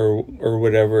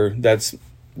whatever,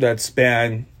 that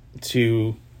span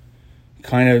to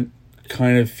kind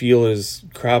of feel as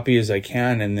crappy as I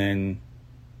can, and then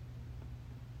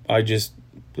I just,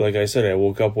 like I said, I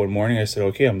woke up one morning, I said,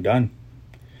 okay, I'm done.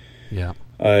 Yeah.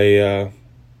 I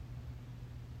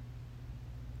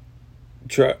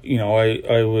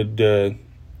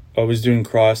was doing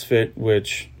CrossFit,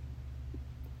 which,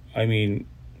 I mean,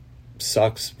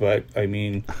 sucks, but I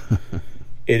mean,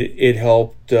 it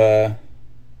helped.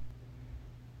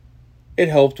 It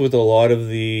helped with a lot of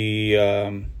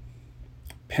the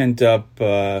pent up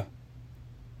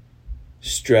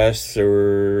stress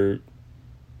or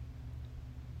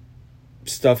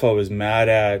stuff I was mad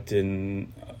at,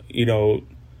 and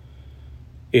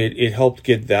it helped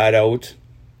get that out.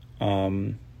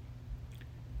 And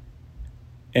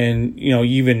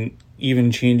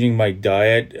even changing my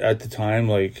diet at the time,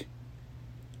 like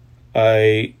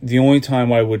the only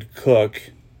time I would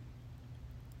cook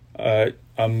a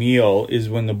meal is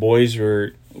when the boys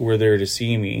were there to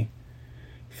see me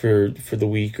for the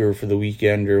week or for the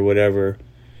weekend or whatever.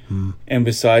 And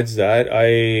besides that,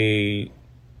 I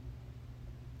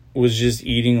was just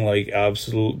eating like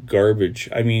absolute garbage.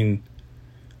 I mean,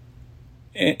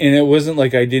 and it wasn't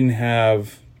like I didn't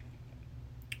have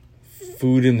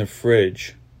food in the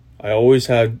fridge. I always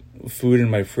had food in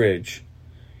my fridge,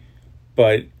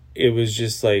 but it was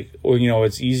just like,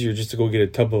 it's easier just to go get a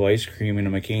tub of ice cream and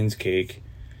a McCain's cake,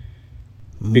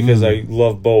 because I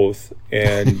love both,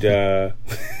 and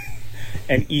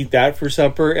and eat that for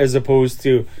supper, as opposed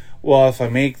to, well, if I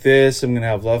make this, I'm gonna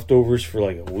have leftovers for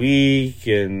like a week,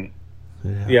 and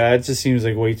yeah, it just seems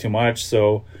like way too much.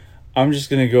 So I'm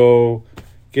just gonna go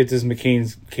get this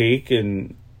McCain's cake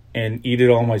and eat it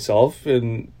all myself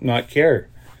and not care.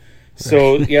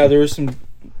 So yeah, there were some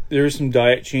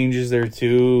diet changes there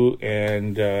too,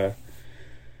 and did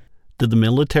the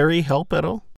military help at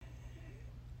all?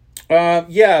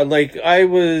 Yeah, like I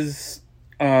was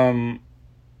at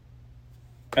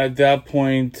that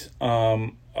point,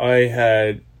 I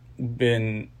had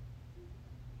been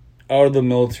out of the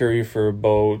military for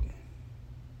about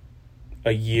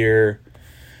a year,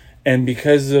 and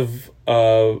because of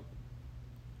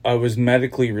I was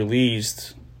medically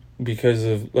released because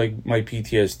of like my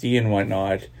PTSD and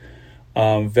whatnot.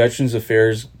 Veterans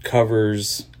Affairs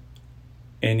covers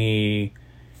any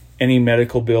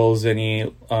medical bills,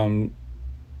 any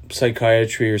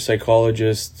psychiatry or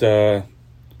psychologist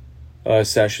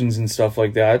sessions and stuff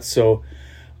like that. So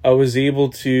I was able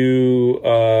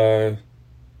to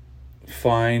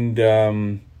find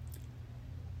some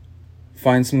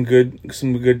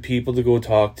good people to go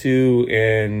talk to,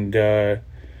 and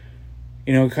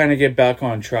kind of get back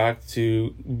on track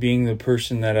to being the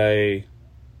person that I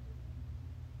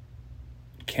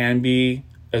can be,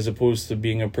 as opposed to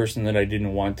being a person that I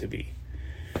didn't want to be.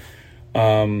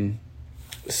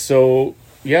 So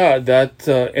yeah, that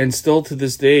and still to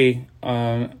this day,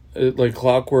 like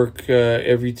clockwork,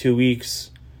 every 2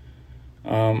 weeks,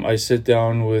 I sit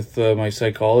down with my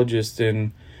psychologist,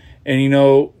 and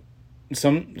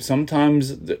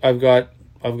sometimes I've got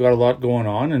a lot going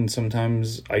on, and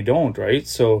sometimes I don't, right?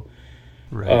 So,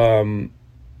 right.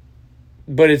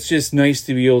 But it's just nice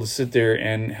to be able to sit there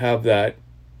and have that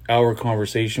hour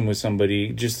conversation with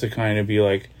somebody, just to kind of be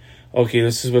like, okay,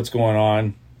 this is what's going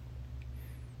on.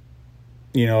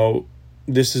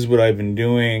 This is what I've been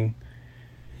doing.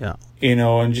 Yeah.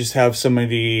 And just have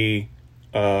somebody,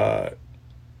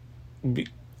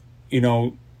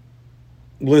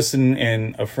 listen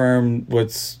and affirm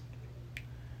what's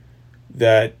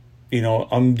that,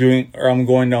 I'm doing, or I'm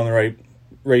going down the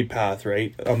right path,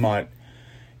 right? I'm not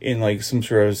in like some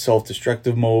sort of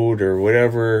self-destructive mode or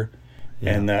whatever.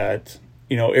 Yeah. And that,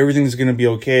 everything's going to be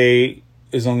okay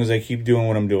as long as I keep doing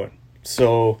what I'm doing.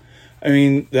 So, I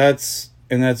mean, that's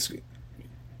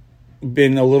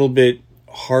been a little bit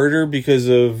harder because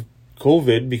of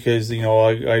COVID, because,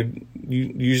 I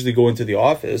usually go into the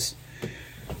office,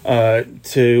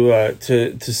 to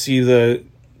see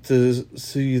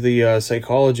the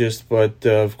psychologist, but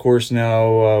of course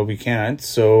now we can't.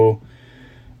 So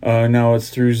now it's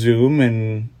through Zoom,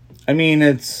 and I mean,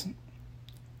 it's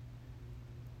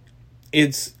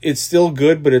still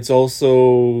good, but it's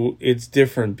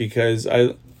different because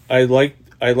I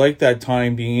like that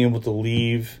time being able to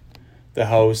leave the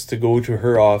house to go to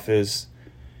her office,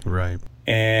 Right.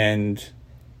 and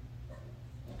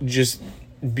just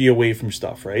be away from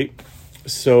stuff, right?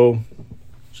 So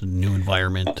It's a new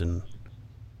environment and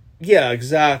yeah,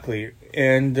 exactly.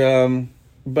 And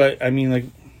but I mean, like,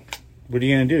 what are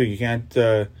you gonna do? You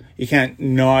can't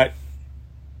not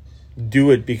do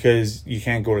it because you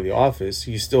can't go to the office.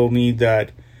 You still need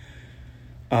that.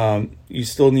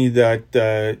 Headspace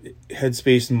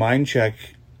and mind check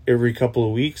every couple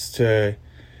of weeks to,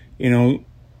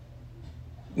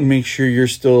 make sure you're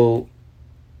still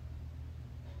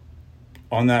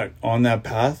on that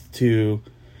path to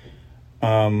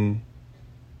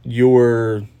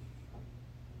your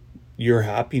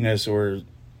happiness or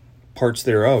parts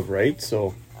thereof, right?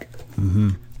 So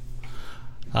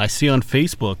I see on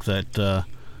Facebook that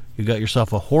you got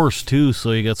yourself a horse too,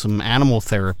 so you got some animal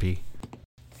therapy.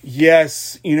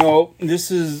 yes,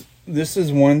 this is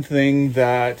one thing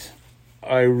that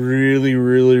I really,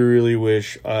 really, really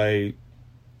wish I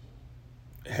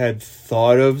had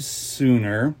thought of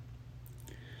sooner,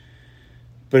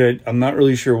 but I'm not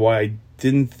really sure why I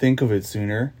didn't think of it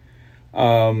sooner.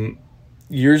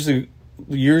 Years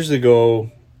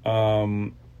ago,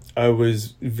 I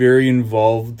was very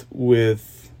involved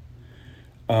with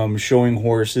showing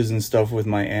horses and stuff with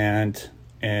my aunt,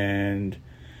 and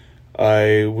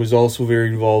I was also very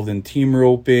involved in team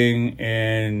roping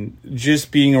and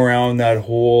just being around that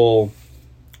whole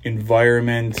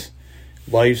environment,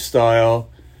 lifestyle.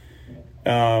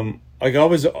 Like I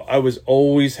was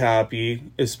always happy,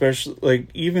 especially like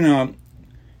even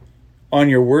on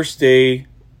your worst day,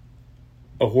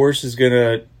 a horse is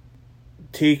gonna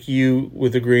take you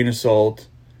with a grain of salt,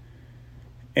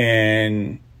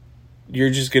 and you're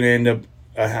just gonna end up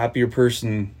a happier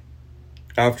person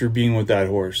after being with that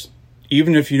horse.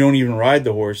 Even if you don't even ride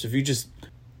the horse, if you just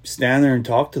stand there and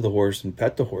talk to the horse and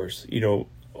pet the horse,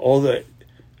 all that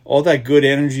good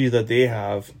energy that they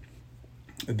have,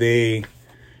 they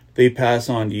pass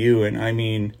on to you. And I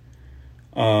mean,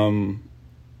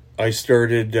 I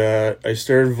started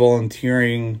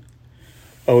volunteering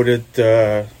out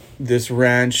at this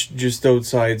ranch just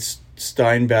outside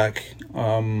Steinbach,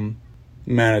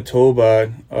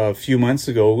 Manitoba, a few months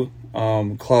ago,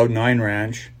 Cloud9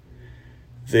 Ranch.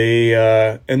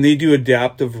 They do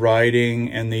adaptive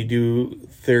riding, and they do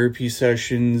therapy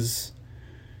sessions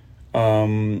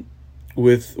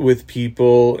with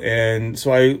people. And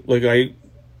so I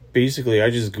just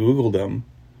Googled them,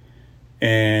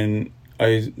 and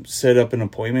I set up an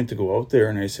appointment to go out there,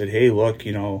 and I said, hey, look,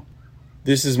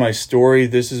 this is my story,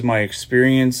 this is my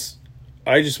experience.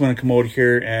 I just want to come out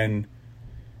here and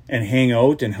hang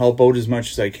out and help out as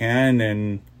much as I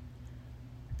can.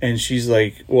 And she's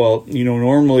like, well,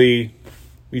 normally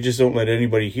we just don't let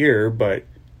anybody here, but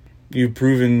you've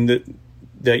proven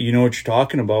that you know what you're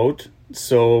talking about.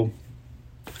 So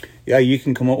yeah, you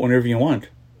can come out whenever you want.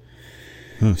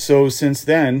 So since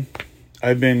then,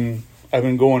 I've been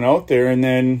going out there, and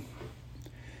then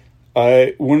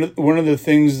one of the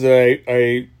things that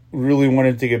I really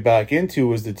wanted to get back into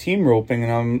was the team roping,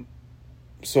 and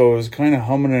so I was kind of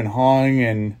humming and hawing,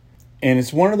 and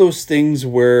it's one of those things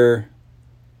where,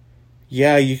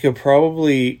 yeah, you could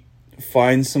probably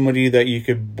find somebody that you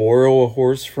could borrow a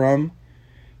horse from,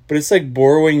 but it's like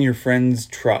borrowing your friend's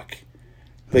truck.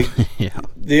 Like Yeah.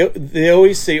 they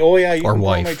always say, oh yeah, you Or can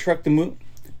borrow wife. my truck to move.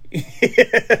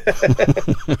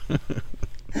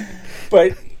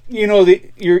 But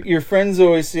your friends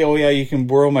always say, oh yeah, you can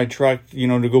borrow my truck,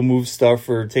 to go move stuff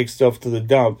or take stuff to the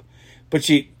dump. But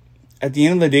at the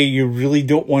end of the day, you really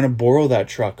don't want to borrow that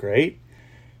truck, right?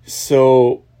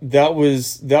 So that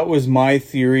was my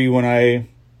theory when I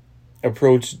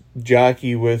approached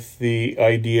Jackie with the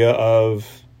idea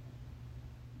of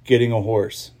getting a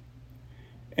horse.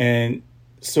 And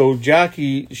so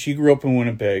Jackie, she grew up in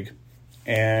Winnipeg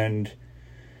and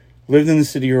lived in the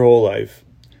city her whole life.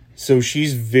 So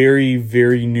she's very,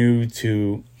 very new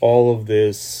to all of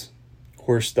this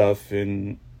horse stuff.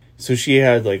 And so she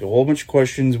had like a whole bunch of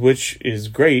questions, which is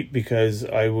great because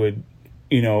I would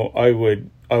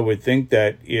think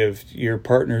that if your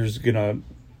partner's gonna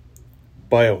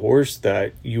buy a horse,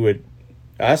 that you would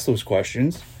ask those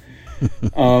questions.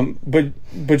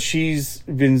 But she's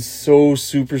been so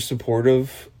super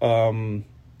supportive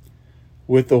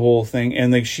with the whole thing,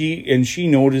 and like she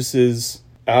notices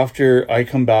after I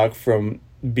come back from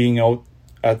being out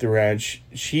at the ranch,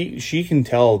 she can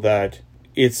tell that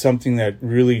it's something that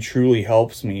really truly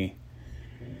helps me,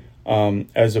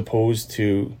 as opposed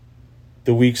to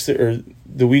the weeks are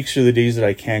the days that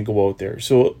I can't go out there.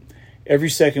 So every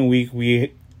second week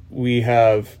we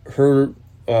have her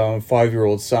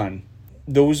 5-year-old son.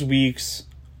 Those weeks,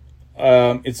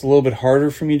 it's a little bit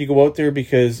harder for me to go out there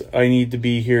because I need to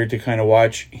be here to kind of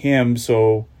watch him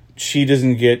so she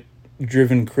doesn't get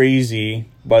driven crazy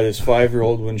by this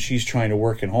 5-year-old when she's trying to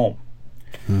work at home.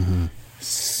 Mm-hmm.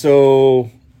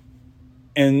 So,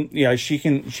 and yeah, she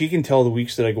can tell the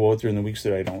weeks that I go out there and the weeks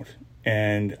that I don't.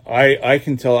 And I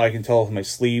can tell with my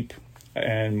sleep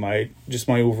and my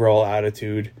overall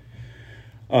attitude.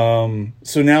 So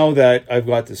now that I've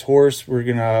got this horse, we're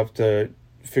going to have to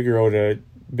figure out a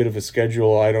bit of a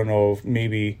schedule. I don't know if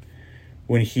maybe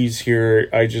when he's here,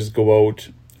 I just go out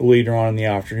later on in the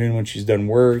afternoon when she's done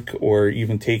work, or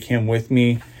even take him with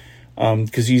me.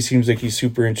 Cause he seems like he's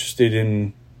super interested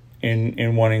in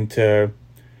wanting to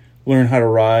learn how to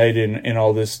ride and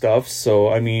all this stuff. So,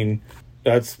 I mean,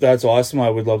 that's awesome. I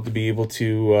would love to be able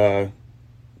to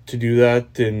do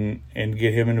that and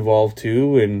get him involved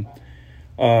too.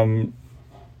 And,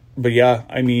 but yeah,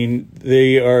 I mean,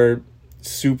 they are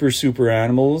super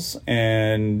animals,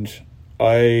 and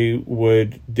I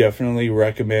would definitely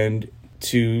recommend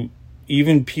to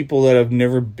even people that have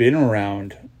never been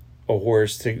around a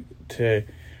horse to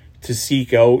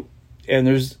seek out. And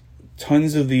there's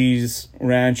tons of these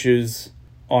ranches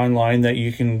online that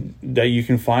you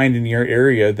can find in your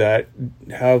area that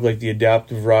have like the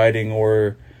adaptive riding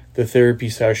or the therapy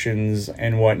sessions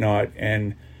and whatnot.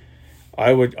 And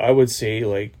I would say,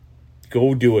 like,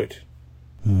 go do it.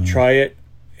 Try it,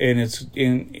 and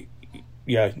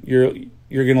you're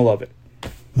gonna love it.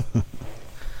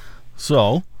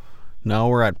 So now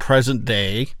we're at present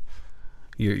day.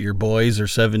 Your boys are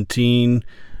 17.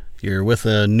 You're with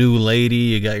a new lady.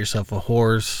 You got yourself a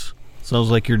horse.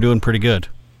 Sounds like you're doing pretty good.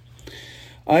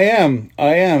 I am.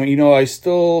 You know, I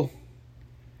still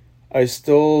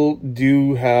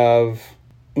do have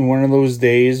one of those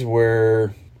days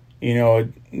where, you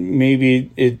know,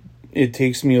 maybe it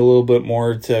takes me a little bit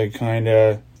more to kind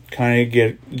of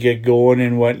get going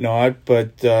and whatnot.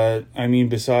 But I mean,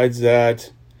 besides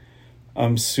that,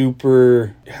 I'm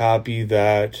super happy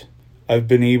that I've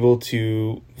been able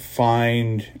to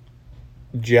find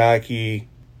Jackie,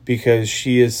 because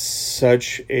she is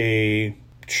such a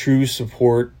true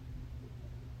support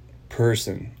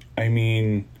person. I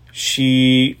mean,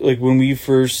 she, like, when we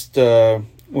first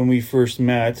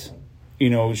met, you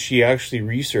know, she actually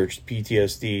researched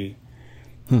PTSD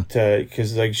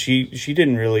because like she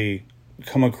didn't really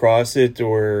come across it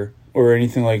or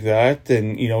anything like that.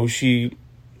 And, you know, she'd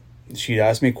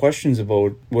ask me questions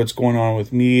about what's going on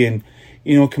with me, and,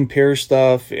 you know, compare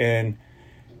stuff and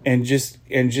just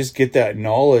get that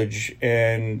knowledge.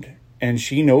 And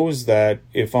she knows that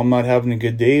if I'm not having a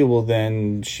good day, well,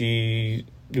 then she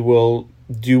will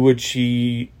do what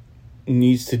she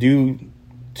needs to do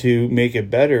to make it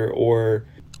better, or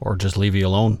just leave you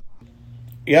alone.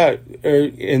 Yeah,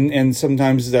 and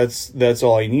sometimes that's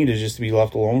all I need, is just to be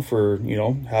left alone for, you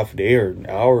know, half a day or an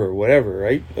hour or whatever,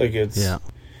 right? Like, it's, yeah.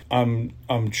 I'm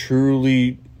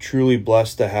truly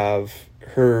blessed to have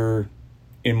her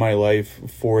in my life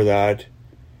for that.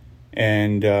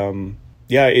 And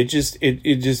yeah, it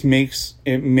just makes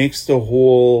the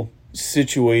whole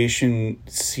situation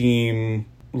seem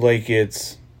like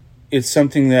it's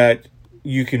something that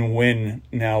you can win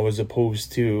now, as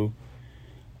opposed to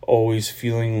always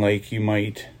feeling like you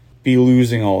might be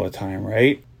losing all the time,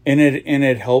 right? And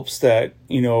it helps that,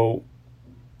 you know,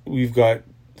 we've got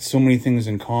so many things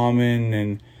in common,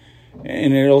 and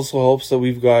it also helps that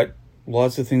we've got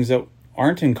lots of things that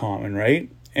aren't in common, right?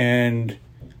 And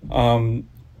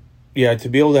yeah, to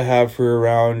be able to have her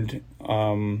around,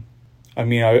 I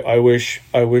mean, I wish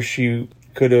she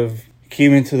could have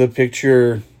came into the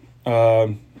picture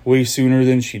way sooner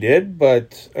than she did,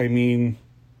 but I mean,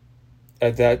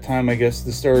 at that time, I guess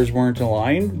the stars weren't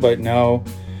aligned, but now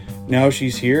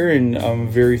she's here, and I'm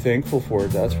very thankful for it,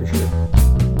 that's for sure.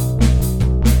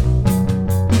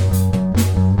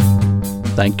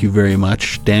 Thank you very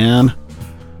much, Dan.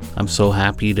 I'm so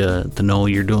happy to know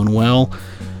you're doing well.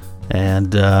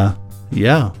 And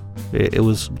yeah, it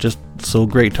was just so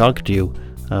great talking to you.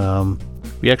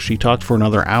 We actually talked for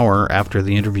another hour after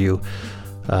the interview.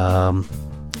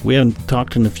 We haven't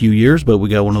talked in a few years, but we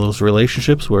got one of those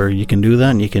relationships where you can do that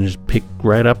and you can just pick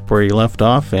right up where you left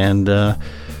off. And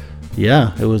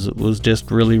yeah, it was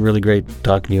just really, really great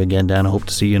talking to you again, Dan. I hope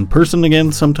to see you in person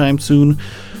again sometime soon,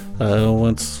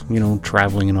 once, you know,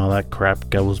 traveling and all that crap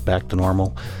goes back to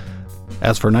normal.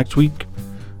 As for next week,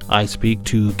 I speak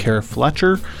to Kara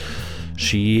Fletcher.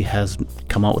 She has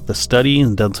come out with a study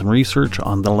and done some research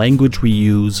on the language we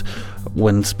use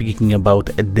when speaking about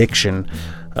addiction.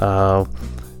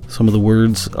 Some of the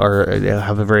words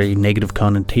have a very negative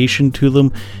connotation to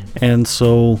them, and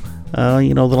so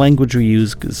the language we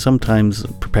use sometimes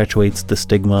perpetuates the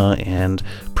stigma and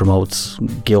promotes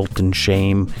guilt and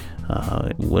shame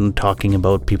when talking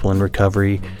about people in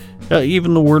recovery.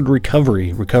 Even the word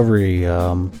recovery,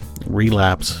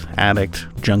 relapse, addict,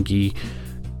 junkie,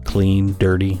 clean,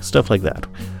 dirty, stuff like that.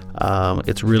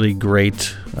 It's really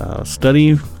great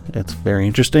study. It's very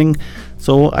interesting.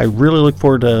 So I really look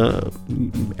forward to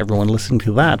everyone listening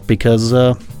to that, because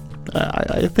I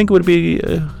think it would be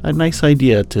a nice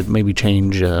idea to maybe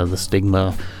change the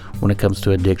stigma when it comes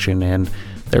to addiction, and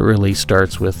that really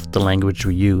starts with the language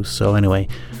we use. So anyway,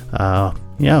 so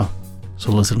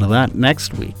listen to that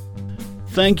next week.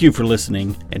 Thank you for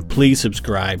listening, and please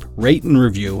subscribe, rate, and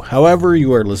review however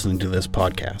you are listening to this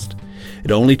podcast.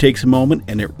 It only takes a moment,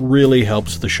 and it really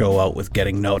helps the show out with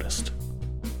getting noticed.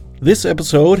 This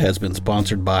episode has been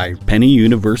sponsored by Penny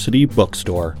University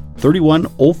Bookstore,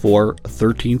 3104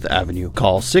 13th Avenue.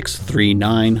 Call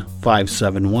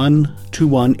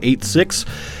 639-571-2186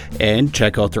 and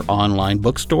check out their online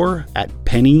bookstore at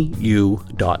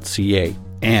pennyu.ca.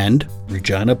 And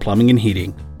Regina Plumbing and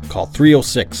Heating. Call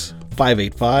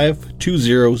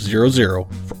 306-585-2000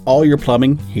 for all your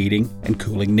plumbing, heating, and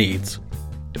cooling needs.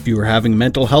 If you are having a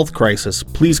mental health crisis,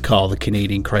 please call the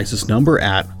Canadian Crisis number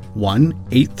at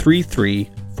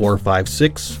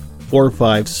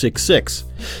 1-833-456-4566.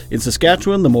 In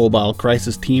Saskatchewan, the mobile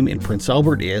crisis team in Prince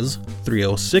Albert is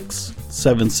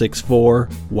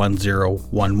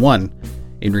 306-764-1011.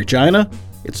 In Regina,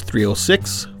 it's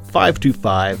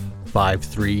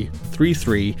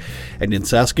 306-525-5333, and in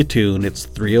Saskatoon, it's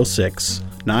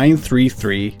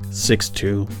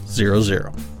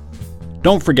 306-933-6200.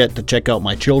 Don't forget to check out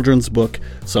my children's book,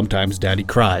 Sometimes Daddy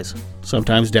Cries.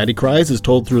 Sometimes Daddy Cries is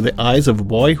told through the eyes of a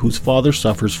boy whose father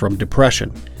suffers from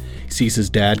depression. He sees his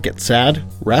dad get sad,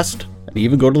 rest, and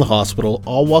even go to the hospital,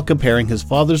 all while comparing his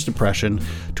father's depression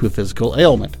to a physical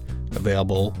ailment.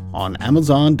 Available on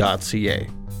Amazon.ca.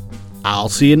 I'll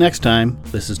see you next time.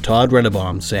 This is Todd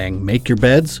Redebaum saying, make your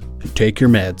beds and take your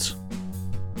meds.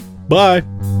 Bye.